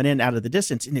thing coming in out of the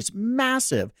distance, and it's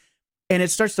massive. And it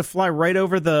starts to fly right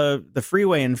over the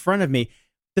freeway in front of me.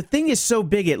 The thing is so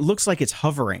big, it looks like it's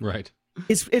hovering. Right.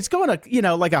 It's going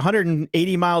like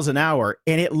 180 miles an hour,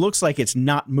 and it looks like it's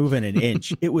not moving an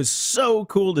inch. It was so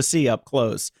cool to see up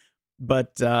close.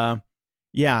 But I've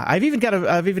even got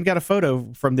a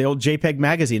photo from the old JPEG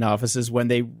magazine offices when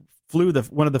they flew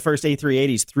one of the first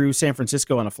A380s through San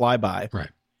Francisco on a flyby. Right.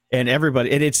 And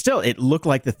it looked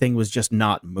like the thing was just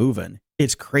not moving.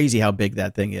 It's crazy how big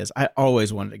that thing is. I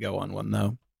always wanted to go on one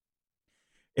though,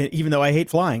 even though I hate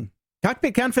flying.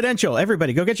 Cockpit Confidential.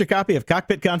 Everybody, go get your copy of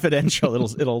Cockpit Confidential.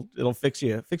 It'll fix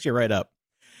you right up.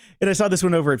 And I saw this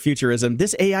one over at Futurism.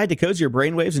 This AI decodes your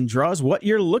brainwaves and draws what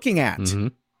you're looking at. Mm-hmm.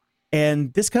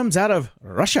 And this comes out of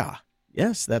Russia.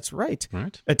 Yes, that's right.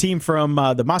 A team from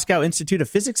the Moscow Institute of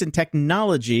Physics and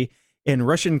Technology and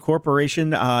Russian corporation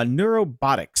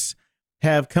Neurobotics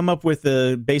have come up with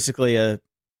basically a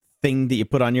thing that you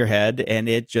put on your head, and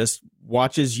it just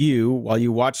watches you while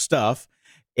you watch stuff.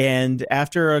 And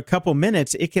after a couple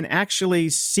minutes, it can actually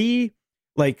see,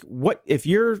 like, what if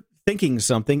you're thinking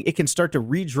something, it can start to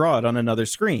redraw it on another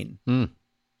screen,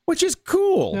 which is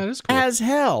cool, yeah, it is cool as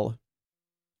hell.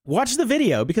 Watch the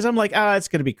video, because I'm like, it's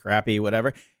going to be crappy,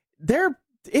 whatever.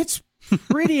 It's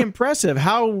pretty impressive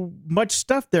how much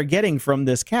stuff they're getting from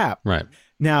this cap. Right.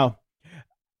 Now,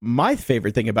 my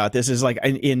favorite thing about this is, like,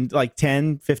 in like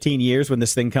 10, 15 years when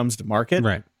this thing comes to market,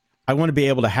 right, I want to be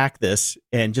able to hack this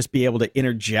and just be able to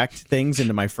interject things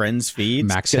into my friends' feeds.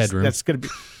 Max headroom. That's going to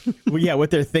be, what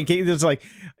they're thinking. It's like,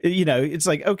 it's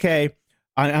like, okay,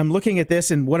 I'm looking at this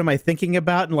and what am I thinking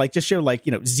about? And like, just show like,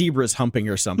 zebras humping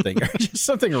or something, or just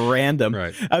something random.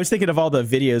 Right. I was thinking of all the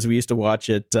videos we used to watch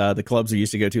at the clubs we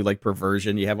used to go to, like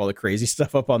Perversion. You have all the crazy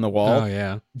stuff up on the wall. Oh,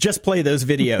 yeah. Just play those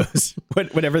videos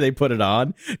whenever they put it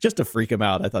on, just to freak them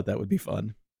out. I thought that would be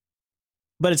fun.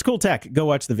 But it's cool tech. Go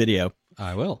watch the video.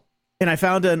 I will. And I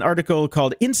found an article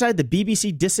called Inside the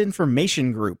BBC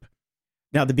Disinformation Group.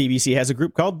 Now, the BBC has a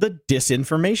group called the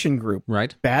Disinformation Group.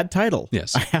 Right. Bad title.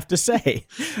 Yes. I have to say.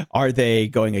 Are they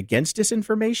going against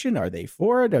disinformation? Are they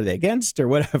for it? Are they against, or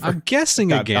whatever? I'm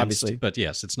guessing against, obviously. But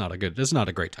yes, it's not a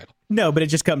great title. No, but it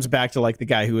just comes back to like the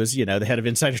guy who was, the head of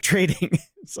insider trading.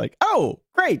 It's like, oh,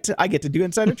 great, I get to do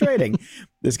insider trading.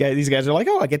 These guys are like,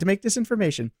 oh, I get to make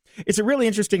disinformation. It's a really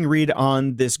interesting read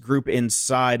on this group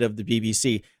inside of the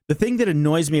BBC. The thing that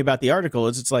annoys me about the article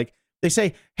is it's like, they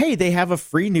say, hey, they have a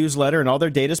free newsletter and all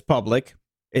their data is public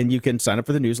and you can sign up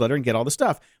for the newsletter and get all the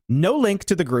stuff. No link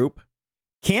to the group.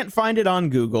 Can't find it on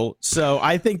Google. So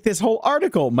I think this whole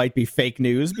article might be fake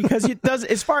news, because it does,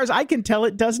 as far as I can tell,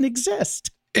 it doesn't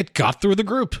exist. It got through the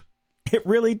group. It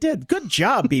really did. Good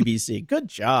job, BBC. Good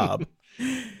job.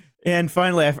 And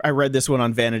finally, I read this one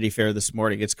on Vanity Fair this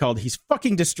morning. It's called "He's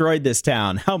Fucking Destroyed This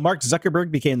Town: How Mark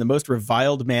Zuckerberg Became the Most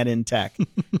Reviled Man in Tech."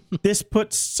 This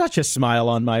puts such a smile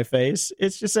on my face.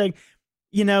 It's just saying,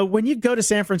 when you go to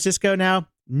San Francisco now,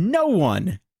 no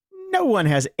one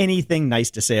has anything nice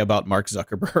to say about Mark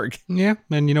Zuckerberg. Yeah,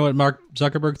 and you know what Mark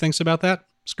Zuckerberg thinks about that?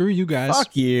 Screw you guys.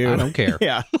 Fuck you. I don't care.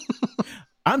 Yeah.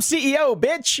 I'm CEO,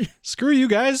 bitch. Screw you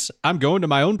guys. I'm going to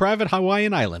my own private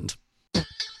Hawaiian island.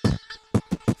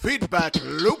 Feedback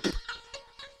loop.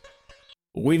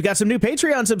 We've got some new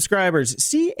Patreon subscribers.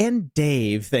 C and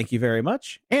Dave, thank you very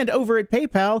much. And over at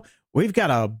PayPal, we've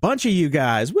got a bunch of you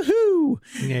guys. Woohoo!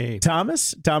 Yay.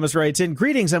 Thomas writes in,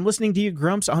 "Greetings, I'm listening to you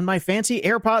grumps on my fancy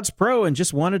AirPods Pro and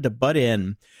just wanted to butt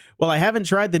in. Well, I haven't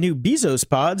tried the new Bezos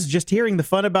pods. Just hearing the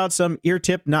fun about some ear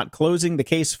tip not closing the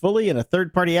case fully and a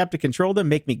third-party app to control them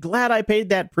make me glad I paid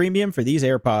that premium for these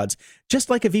AirPods.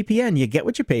 Just like a VPN, you get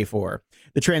what you pay for.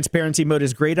 The transparency mode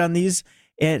is great on these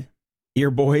and ear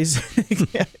boys."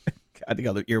 God, they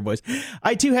call them ear boys.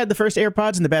 "I too had the first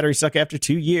AirPods and the batteries suck after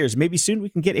 2 years. Maybe soon we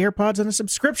can get AirPods on a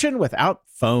subscription without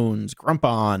phones. Grump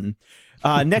on."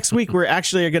 Next week, we're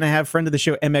actually going to have friend of the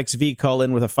show MXV call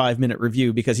in with a 5-minute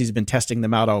review because he's been testing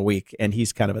them out all week and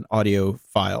he's kind of an audio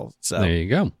file. So there you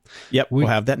go. Yep, we'll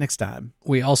have that next time.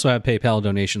 We also have PayPal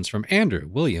donations from Andrew,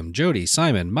 William, Jody,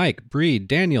 Simon, Mike, Breed,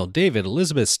 Daniel, David,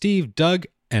 Elizabeth, Steve, Doug,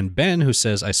 and Ben, who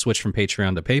says, "I switched from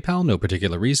Patreon to PayPal. No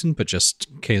particular reason, but just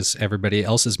in case everybody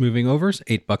else is moving over.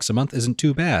 $8 a month isn't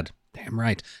too bad." Damn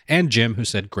right. And Jim, who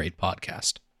said, "Great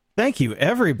podcast." Thank you,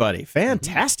 everybody.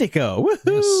 Fantastico.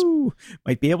 Woohoo! Yes.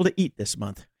 Might be able to eat this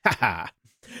month. Ha ha.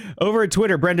 Over at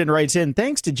Twitter, Brendan writes in,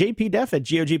 "Thanks to JP Def at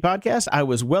GOG Podcast, I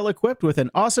was well equipped with an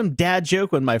awesome dad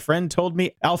joke when my friend told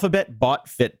me Alphabet bought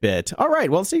Fitbit." All right,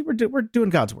 well, see, we're doing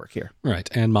God's work here. Right,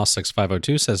 and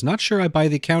Moss6502 says, "Not sure I buy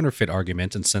the counterfeit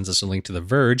argument," and sends us a link to The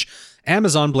Verge.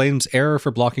 "Amazon blames error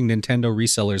for blocking Nintendo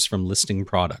resellers from listing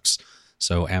products.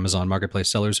 So Amazon Marketplace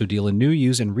sellers who deal in new,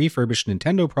 used, and refurbished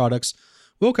Nintendo products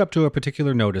woke up to a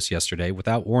particular notice yesterday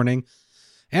without warning.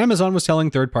 Amazon was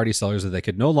telling third-party sellers that they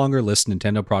could no longer list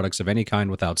Nintendo products of any kind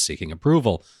without seeking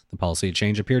approval. The policy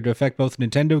change appeared to affect both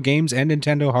Nintendo games and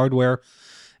Nintendo hardware,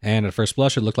 and at first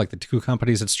blush, it looked like the two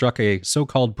companies had struck a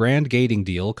so-called brand gating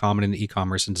deal, common in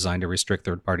e-commerce and designed to restrict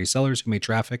third-party sellers who may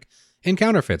traffic in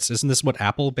counterfeits. Isn't this what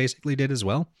Apple basically did as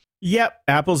well? Yep,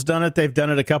 Apple's done it. They've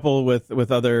done it a couple with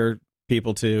other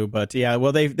people too, but yeah,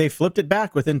 well, they flipped it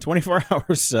back within 24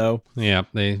 hours. So yeah,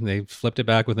 they flipped it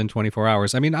back within 24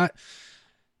 hours. I mean, I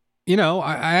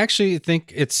actually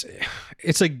think it's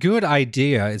a good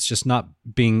idea. It's just not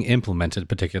being implemented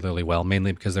particularly well,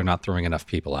 mainly because they're not throwing enough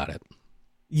people at it.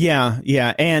 Yeah,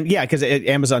 and because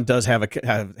Amazon does have a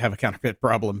counterfeit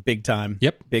problem, big time.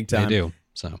 Yep, big time. They do.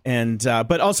 So, and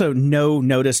but also no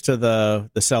notice to the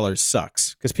sellers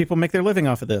sucks because people make their living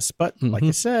off of this. But like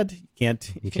I said, you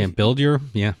can't build your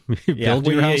build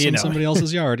your house in somebody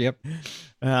else's yard. Yep.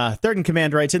 Third in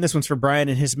Command writes in, this one's for Brian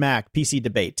and his Mac PC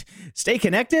debate. "Stay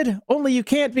connected? Only you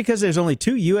can't because there's only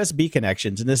 2 USB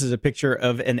connections." And this is a picture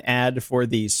of an ad for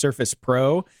the Surface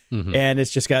Pro, and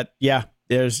it's just got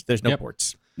there's no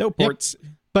ports, no ports.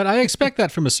 Yep. But I expect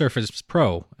that from a Surface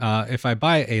Pro. If I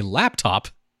buy a laptop,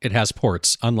 it has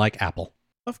ports, unlike Apple.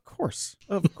 Of course.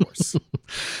 Of course,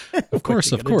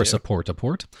 a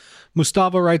port.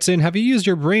 Mustava writes in, "Have you used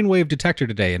your brainwave detector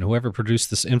today? And whoever produced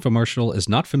this infomercial is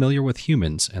not familiar with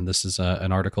humans." And this is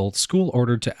an article, "School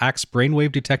ordered to axe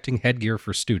brainwave detecting headgear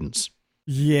for students."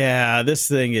 Yeah, this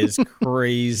thing is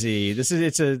crazy. It's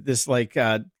this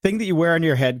thing that you wear on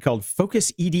your head called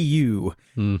Focus EDU,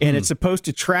 and it's supposed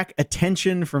to track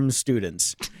attention from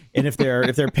students, and if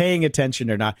they're paying attention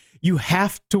or not. You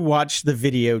have to watch the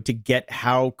video to get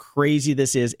how crazy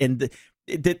this is, and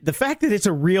the fact that it's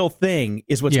a real thing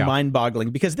is what's mind-boggling,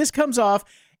 because this comes off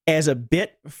as a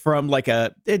bit from like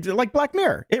Black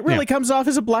Mirror. It really comes off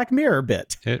as a Black Mirror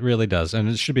bit. It really does. And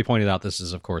it should be pointed out, this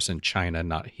is, of course, in China,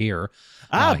 not here.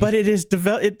 But it is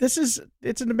developed.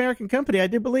 It's an American company, I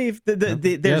do believe.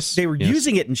 They were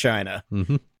using it in China.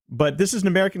 Mm-hmm. But this is an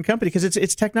American company because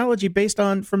it's technology based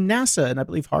from NASA and I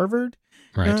believe Harvard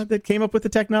that came up with the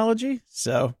technology.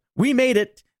 So we made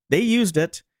it, they used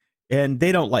it, and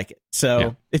they don't like it.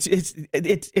 So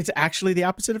it's actually the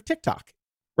opposite of TikTok.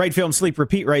 Right Film Sleep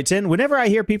Repeat writes in, "Whenever I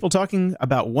hear people talking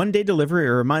about one-day delivery,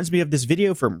 it reminds me of this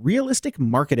video from Realistic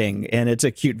Marketing," and it's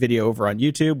a cute video over on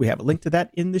YouTube. We have a link to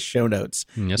that in the show notes.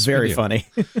 Yes, very funny.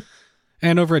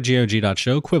 And over at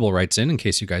GOG.show, Quibble writes in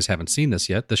case you guys haven't seen this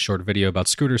yet, this short video about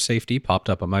scooter safety popped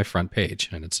up on my front page,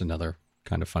 and it's another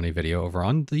kind of funny video over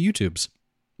on the YouTubes.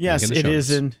 Yes, it is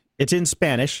It's in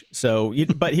Spanish, so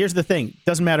but here's the thing: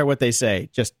 doesn't matter what they say,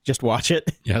 just watch it.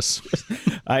 Yes.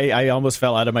 I almost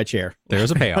fell out of my chair.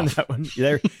 There's a payoff. On that one.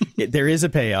 There is a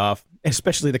payoff,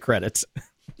 especially the credits.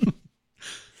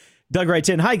 Doug writes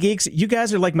in, "Hi, geeks. You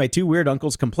guys are like my two weird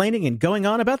uncles complaining and going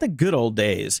on about the good old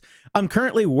days. I'm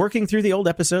currently working through the old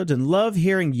episodes and love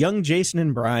hearing young Jason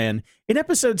and Brian. In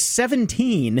episode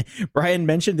 17, Brian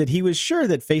mentioned that he was sure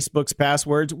that Facebook's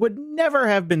passwords would never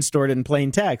have been stored in plain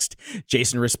text.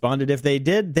 Jason responded if they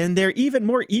did, then they're even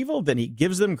more evil than he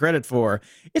gives them credit for.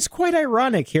 It's quite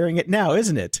ironic hearing it now,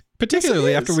 isn't it?"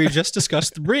 Particularly Yes, it after is. we just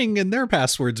discussed Ring and their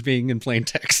passwords being in plain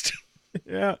text.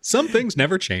 Yeah. Some things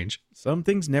never change. Some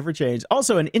things never change.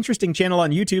 Also, an interesting channel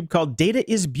on YouTube called Data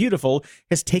is Beautiful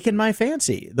has taken my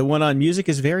fancy. The one on music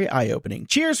is very eye-opening.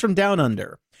 Cheers from down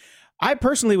under. I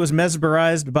personally was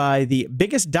mesmerized by the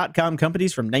biggest .com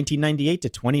companies from 1998 to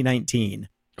 2019.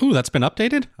 Ooh, that's been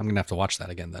updated? I'm going to have to watch that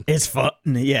again then. It's fun.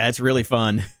 Yeah, it's really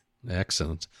fun.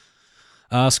 Excellent.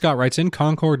 Scott writes in,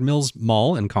 Concord Mills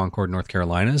Mall in Concord, North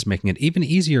Carolina is making it even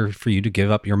easier for you to give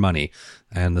up your money.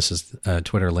 And this is a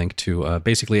Twitter link to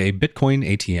basically a Bitcoin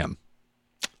ATM.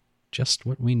 Just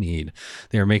what we need.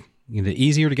 They are making it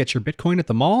easier to get your Bitcoin at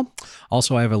the mall.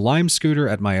 Also, I have a Lime scooter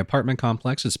at my apartment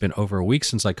complex. It's been over a week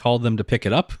since I called them to pick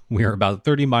it up. We are about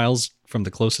 30 miles from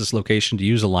the closest location to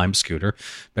use a Lime scooter.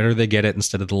 Better they get it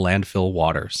instead of the landfill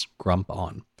waters. Grump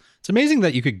on. It's amazing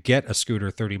that you could get a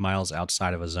scooter 30 miles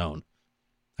outside of a zone.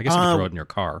 I guess you could throw it in your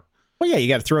car. Well, yeah, you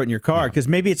got to throw it in your car because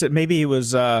maybe it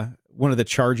was one of the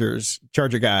charger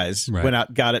guys went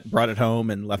out, got it, brought it home,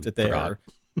 and left it there. Forgot.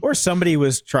 Or somebody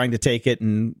was trying to take it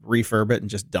and refurb it and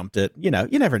just dumped it. You know,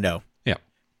 you never know. Yeah.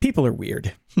 People are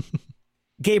weird.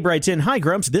 Gabe writes in, "Hi,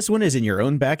 Grumps. This one is in your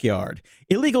own backyard.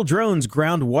 Illegal drones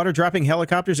ground water-dropping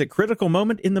helicopters at critical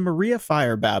moment in the Maria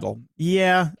fire battle."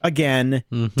 Yeah, again,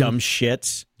 dumb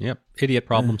shits. Yep. Idiot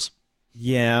problems.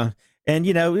 Yeah. And,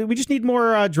 you know, we just need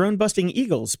more drone-busting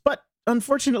Eagles. But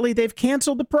unfortunately, they've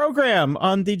canceled the program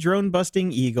on the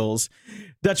drone-busting Eagles.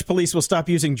 Dutch police will stop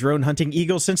using drone-hunting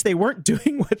Eagles since they weren't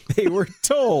doing what they were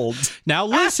told. Now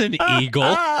listen,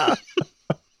 Eagle.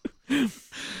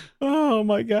 Oh,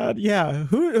 my God. Yeah.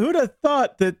 Who'd have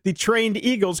thought that the trained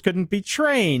eagles couldn't be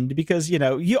trained? Because, you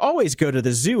know, you always go to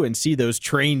the zoo and see those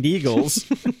trained eagles.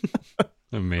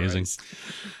 Amazing.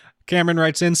 Cameron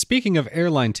writes in, "Speaking of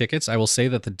airline tickets, I will say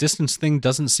that the distance thing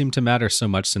doesn't seem to matter so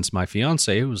much since my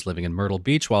fiance, who was living in Myrtle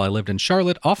Beach while I lived in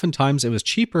Charlotte, oftentimes it was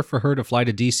cheaper for her to fly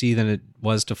to DC than it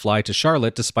was to fly to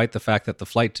Charlotte, despite the fact that the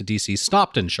flight to DC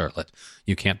stopped in Charlotte.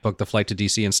 You can't book the flight to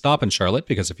DC and stop in Charlotte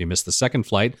because if you miss the second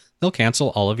flight, they'll cancel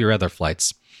all of your other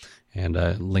flights." And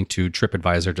a link to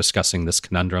TripAdvisor discussing this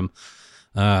conundrum.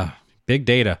 Big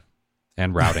data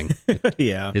and routing.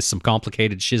 Yeah. It's some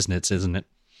complicated shiznits, isn't it?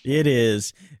 It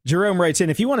is. Jerome writes in,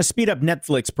 "If you want to speed up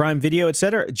Netflix, Prime Video,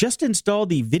 etc., just install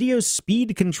the Video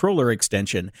Speed Controller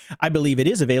extension. I believe it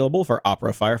is available for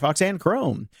Opera, Firefox, and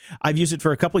Chrome. I've used it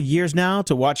for a couple years now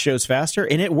to watch shows faster,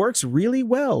 and it works really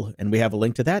well. And we have a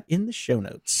link to that in the show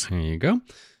notes." There you go.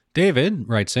 David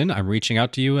writes in, "I'm reaching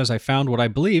out to you as I found what I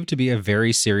believe to be a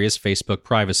very serious Facebook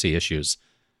privacy issues."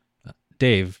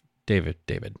 David,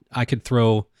 I could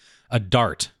throw a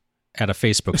dart at a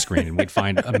Facebook screen and we'd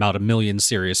find about 1 million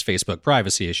serious Facebook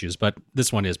privacy issues, but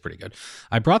this one is pretty good.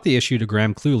 I brought the issue to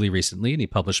Graham Cluley recently, and he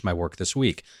published my work this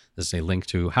week. This is a link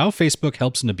to how Facebook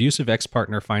helps an abusive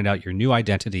ex-partner find out your new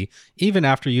identity even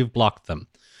after you've blocked them.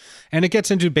 And it gets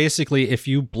into basically if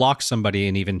you block somebody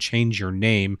and even change your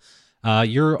name,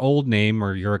 your old name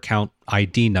or your account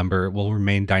ID number will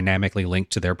remain dynamically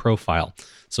linked to their profile.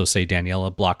 So say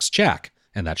Daniela blocks Jack,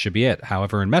 and that should be it.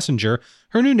 However, in Messenger,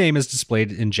 her new name is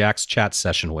displayed in Jack's chat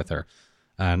session with her.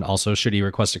 And also, should he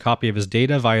request a copy of his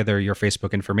data via Your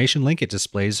Facebook information link, it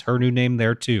displays her new name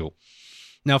there too.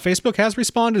 Now, Facebook has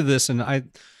responded to this, and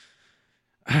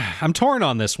I'm torn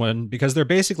on this one because they're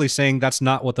basically saying that's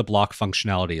not what the block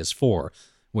functionality is for,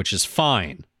 which is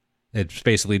fine. It's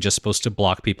basically just supposed to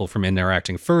block people from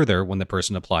interacting further when the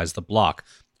person applies the block.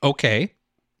 Okay,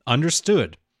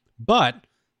 understood. But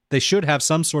they should have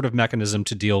some sort of mechanism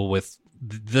to deal with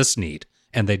this need,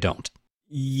 and they don't.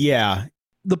 Yeah.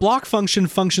 The block function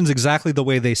functions exactly the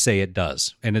way they say it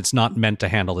does, and it's not meant to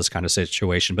handle this kind of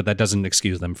situation, but that doesn't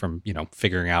excuse them from,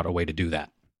 figuring out a way to do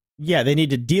that. Yeah, they need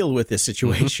to deal with this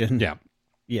situation. Yeah.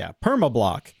 Yeah.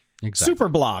 Permablock. Exactly. Super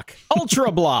block.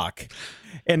 Ultra block.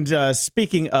 And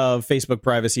speaking of Facebook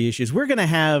privacy issues, we're going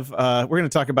to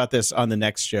talk about this on the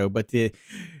next show, but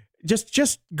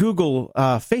just Google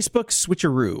Facebook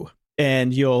switcheroo,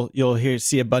 and you'll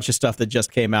see a bunch of stuff that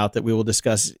just came out that we will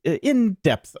discuss in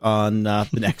depth on the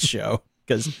next show.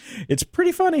 because it's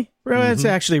pretty funny. It's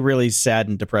actually really sad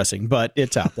and depressing, but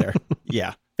it's out there.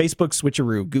 Yeah. Facebook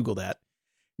switcheroo. Google that.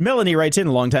 Melanie writes in,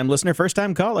 longtime listener, first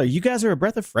time caller. You guys are a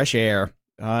breath of fresh air.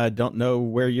 I don't know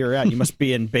where you're at. You must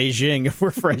be in Beijing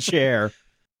for fresh air.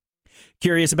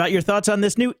 Curious about your thoughts on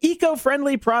this new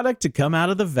eco-friendly product to come out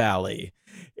of the valley.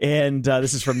 And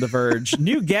this is from The Verge.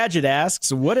 New Gadget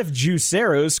asks, what if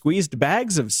Juicero squeezed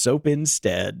bags of soap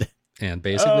instead? And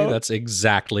basically, that's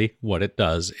exactly what it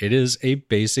does. It is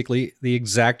basically the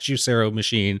exact Juicero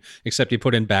machine, except you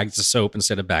put in bags of soap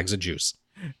instead of bags of juice.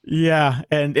 Yeah,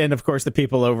 and of course the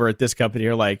people over at this company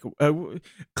are like,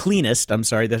 Cleanest. I'm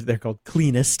sorry, they're called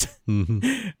Cleanest. Mm-hmm.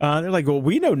 They're like, well,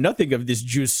 we know nothing of this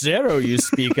Juicero you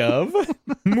speak of.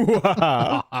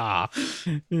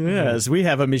 Yes, we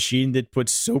have a machine that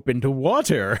puts soap into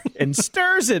water and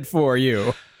stirs it for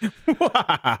you. All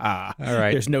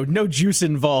right, there's no juice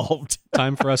involved.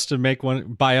 Time for us to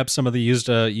buy up some of the used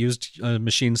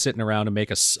machines sitting around and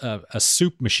make a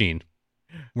soup machine.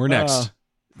 We're next.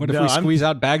 What if we squeeze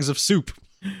out bags of soup?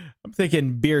 I'm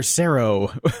thinking beer Cero.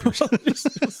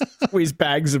 Squeeze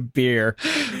bags of beer.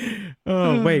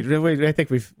 Oh, wait. I think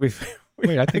we've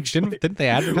wait. I think didn't they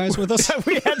advertise with us?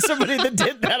 We had somebody that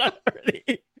did that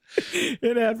already.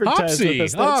 It advertised Hopsy.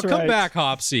 with us. Come back,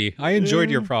 Hopsy. I enjoyed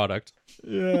your product.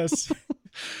 Yes.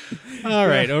 All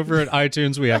right, over at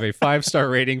iTunes, we have a 5-star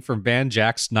rating from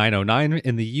BandJax909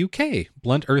 in the UK.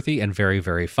 Blunt, earthy, and very,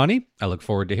 very funny. I look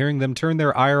forward to hearing them turn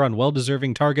their ire on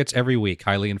well-deserving targets every week.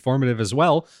 Highly informative as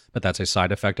well, but that's a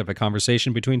side effect of a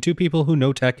conversation between two people who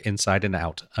know tech inside and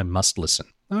out. I must listen.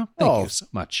 Oh, thank you so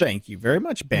much. Thank you very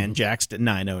much,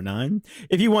 BandJax909.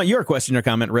 If you want your question or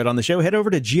comment read on the show, head over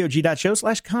to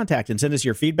gog.show/contact and send us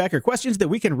your feedback or questions that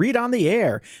we can read on the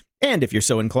air. And if you're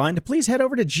so inclined, please head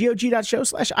over to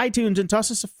gog.show/iTunes and toss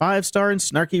us a 5-star and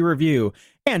snarky review.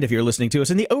 And if you're listening to us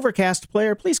in the Overcast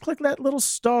player, please click that little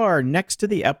star next to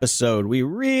the episode. We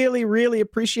really, really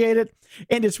appreciate it.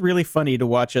 And it's really funny to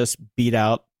watch us beat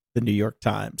out the New York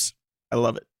Times. I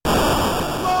love it.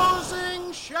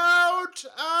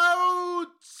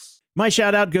 My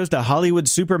shout out goes to Hollywood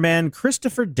Superman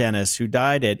Christopher Dennis, who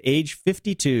died at age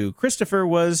 52. Christopher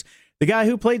was the guy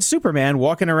who played Superman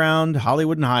walking around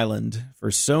Hollywood and Highland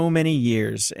for so many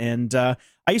years. And I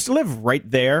used to live right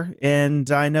there. And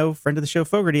I know friend of the show,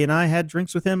 Fogarty, and I had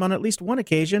drinks with him on at least one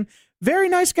occasion. Very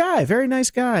nice guy. Very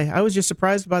nice guy. I was just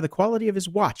surprised by the quality of his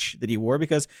watch that he wore,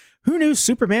 because who knew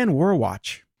Superman wore a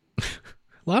watch? A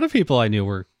lot of people I knew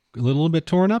were a little bit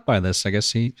torn up by this. I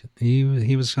guess he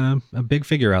was a big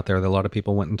figure out there that a lot of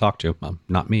people went and talked to.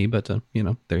 Not me, but there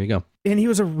you go. And he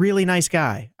was a really nice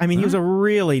guy. I mean, he was a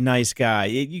really nice guy.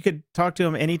 You could talk to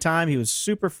him anytime. He was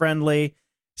super friendly.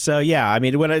 So yeah, I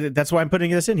mean, that's why I'm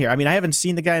putting this in here. I mean, I haven't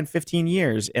seen the guy in 15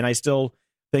 years, and I still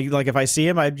think, like, if I see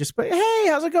him, I'd just be, hey,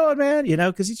 how's it going, man?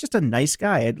 Because he's just a nice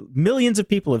guy. Millions of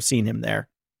people have seen him there.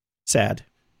 Sad.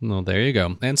 Well, there you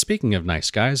go. And speaking of nice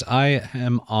guys, I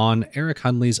am on Eric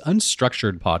Hundley's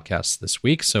Unstructured podcast this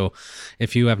week. So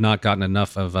if you have not gotten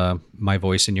enough of my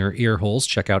voice in your ear holes,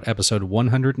 check out episode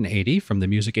 180, From the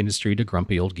Music Industry to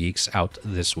Grumpy Old Geeks, out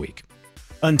this week.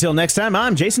 Until next time,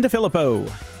 I'm Jason DeFilippo.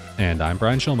 And I'm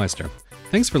Brian Schulmeister.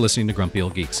 Thanks for listening to Grumpy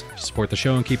Old Geeks. To support the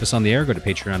show and keep us on the air, go to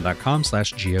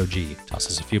patreon.com/GOG. Toss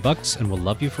us a few bucks and we'll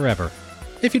love you forever.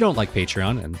 If you don't like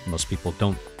Patreon, and most people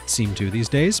don't seem to these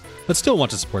days, but still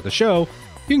want to support the show,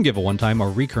 you can give a one-time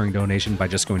or recurring donation by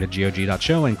just going to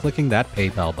gog.show and clicking that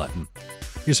PayPal button.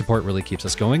 Your support really keeps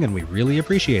us going, and we really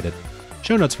appreciate it.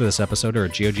 Show notes for this episode are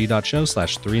at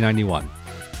gog.show/391.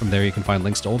 From there, you can find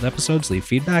links to old episodes, leave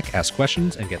feedback, ask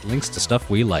questions, and get links to stuff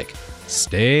we like.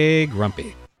 Stay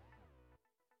grumpy.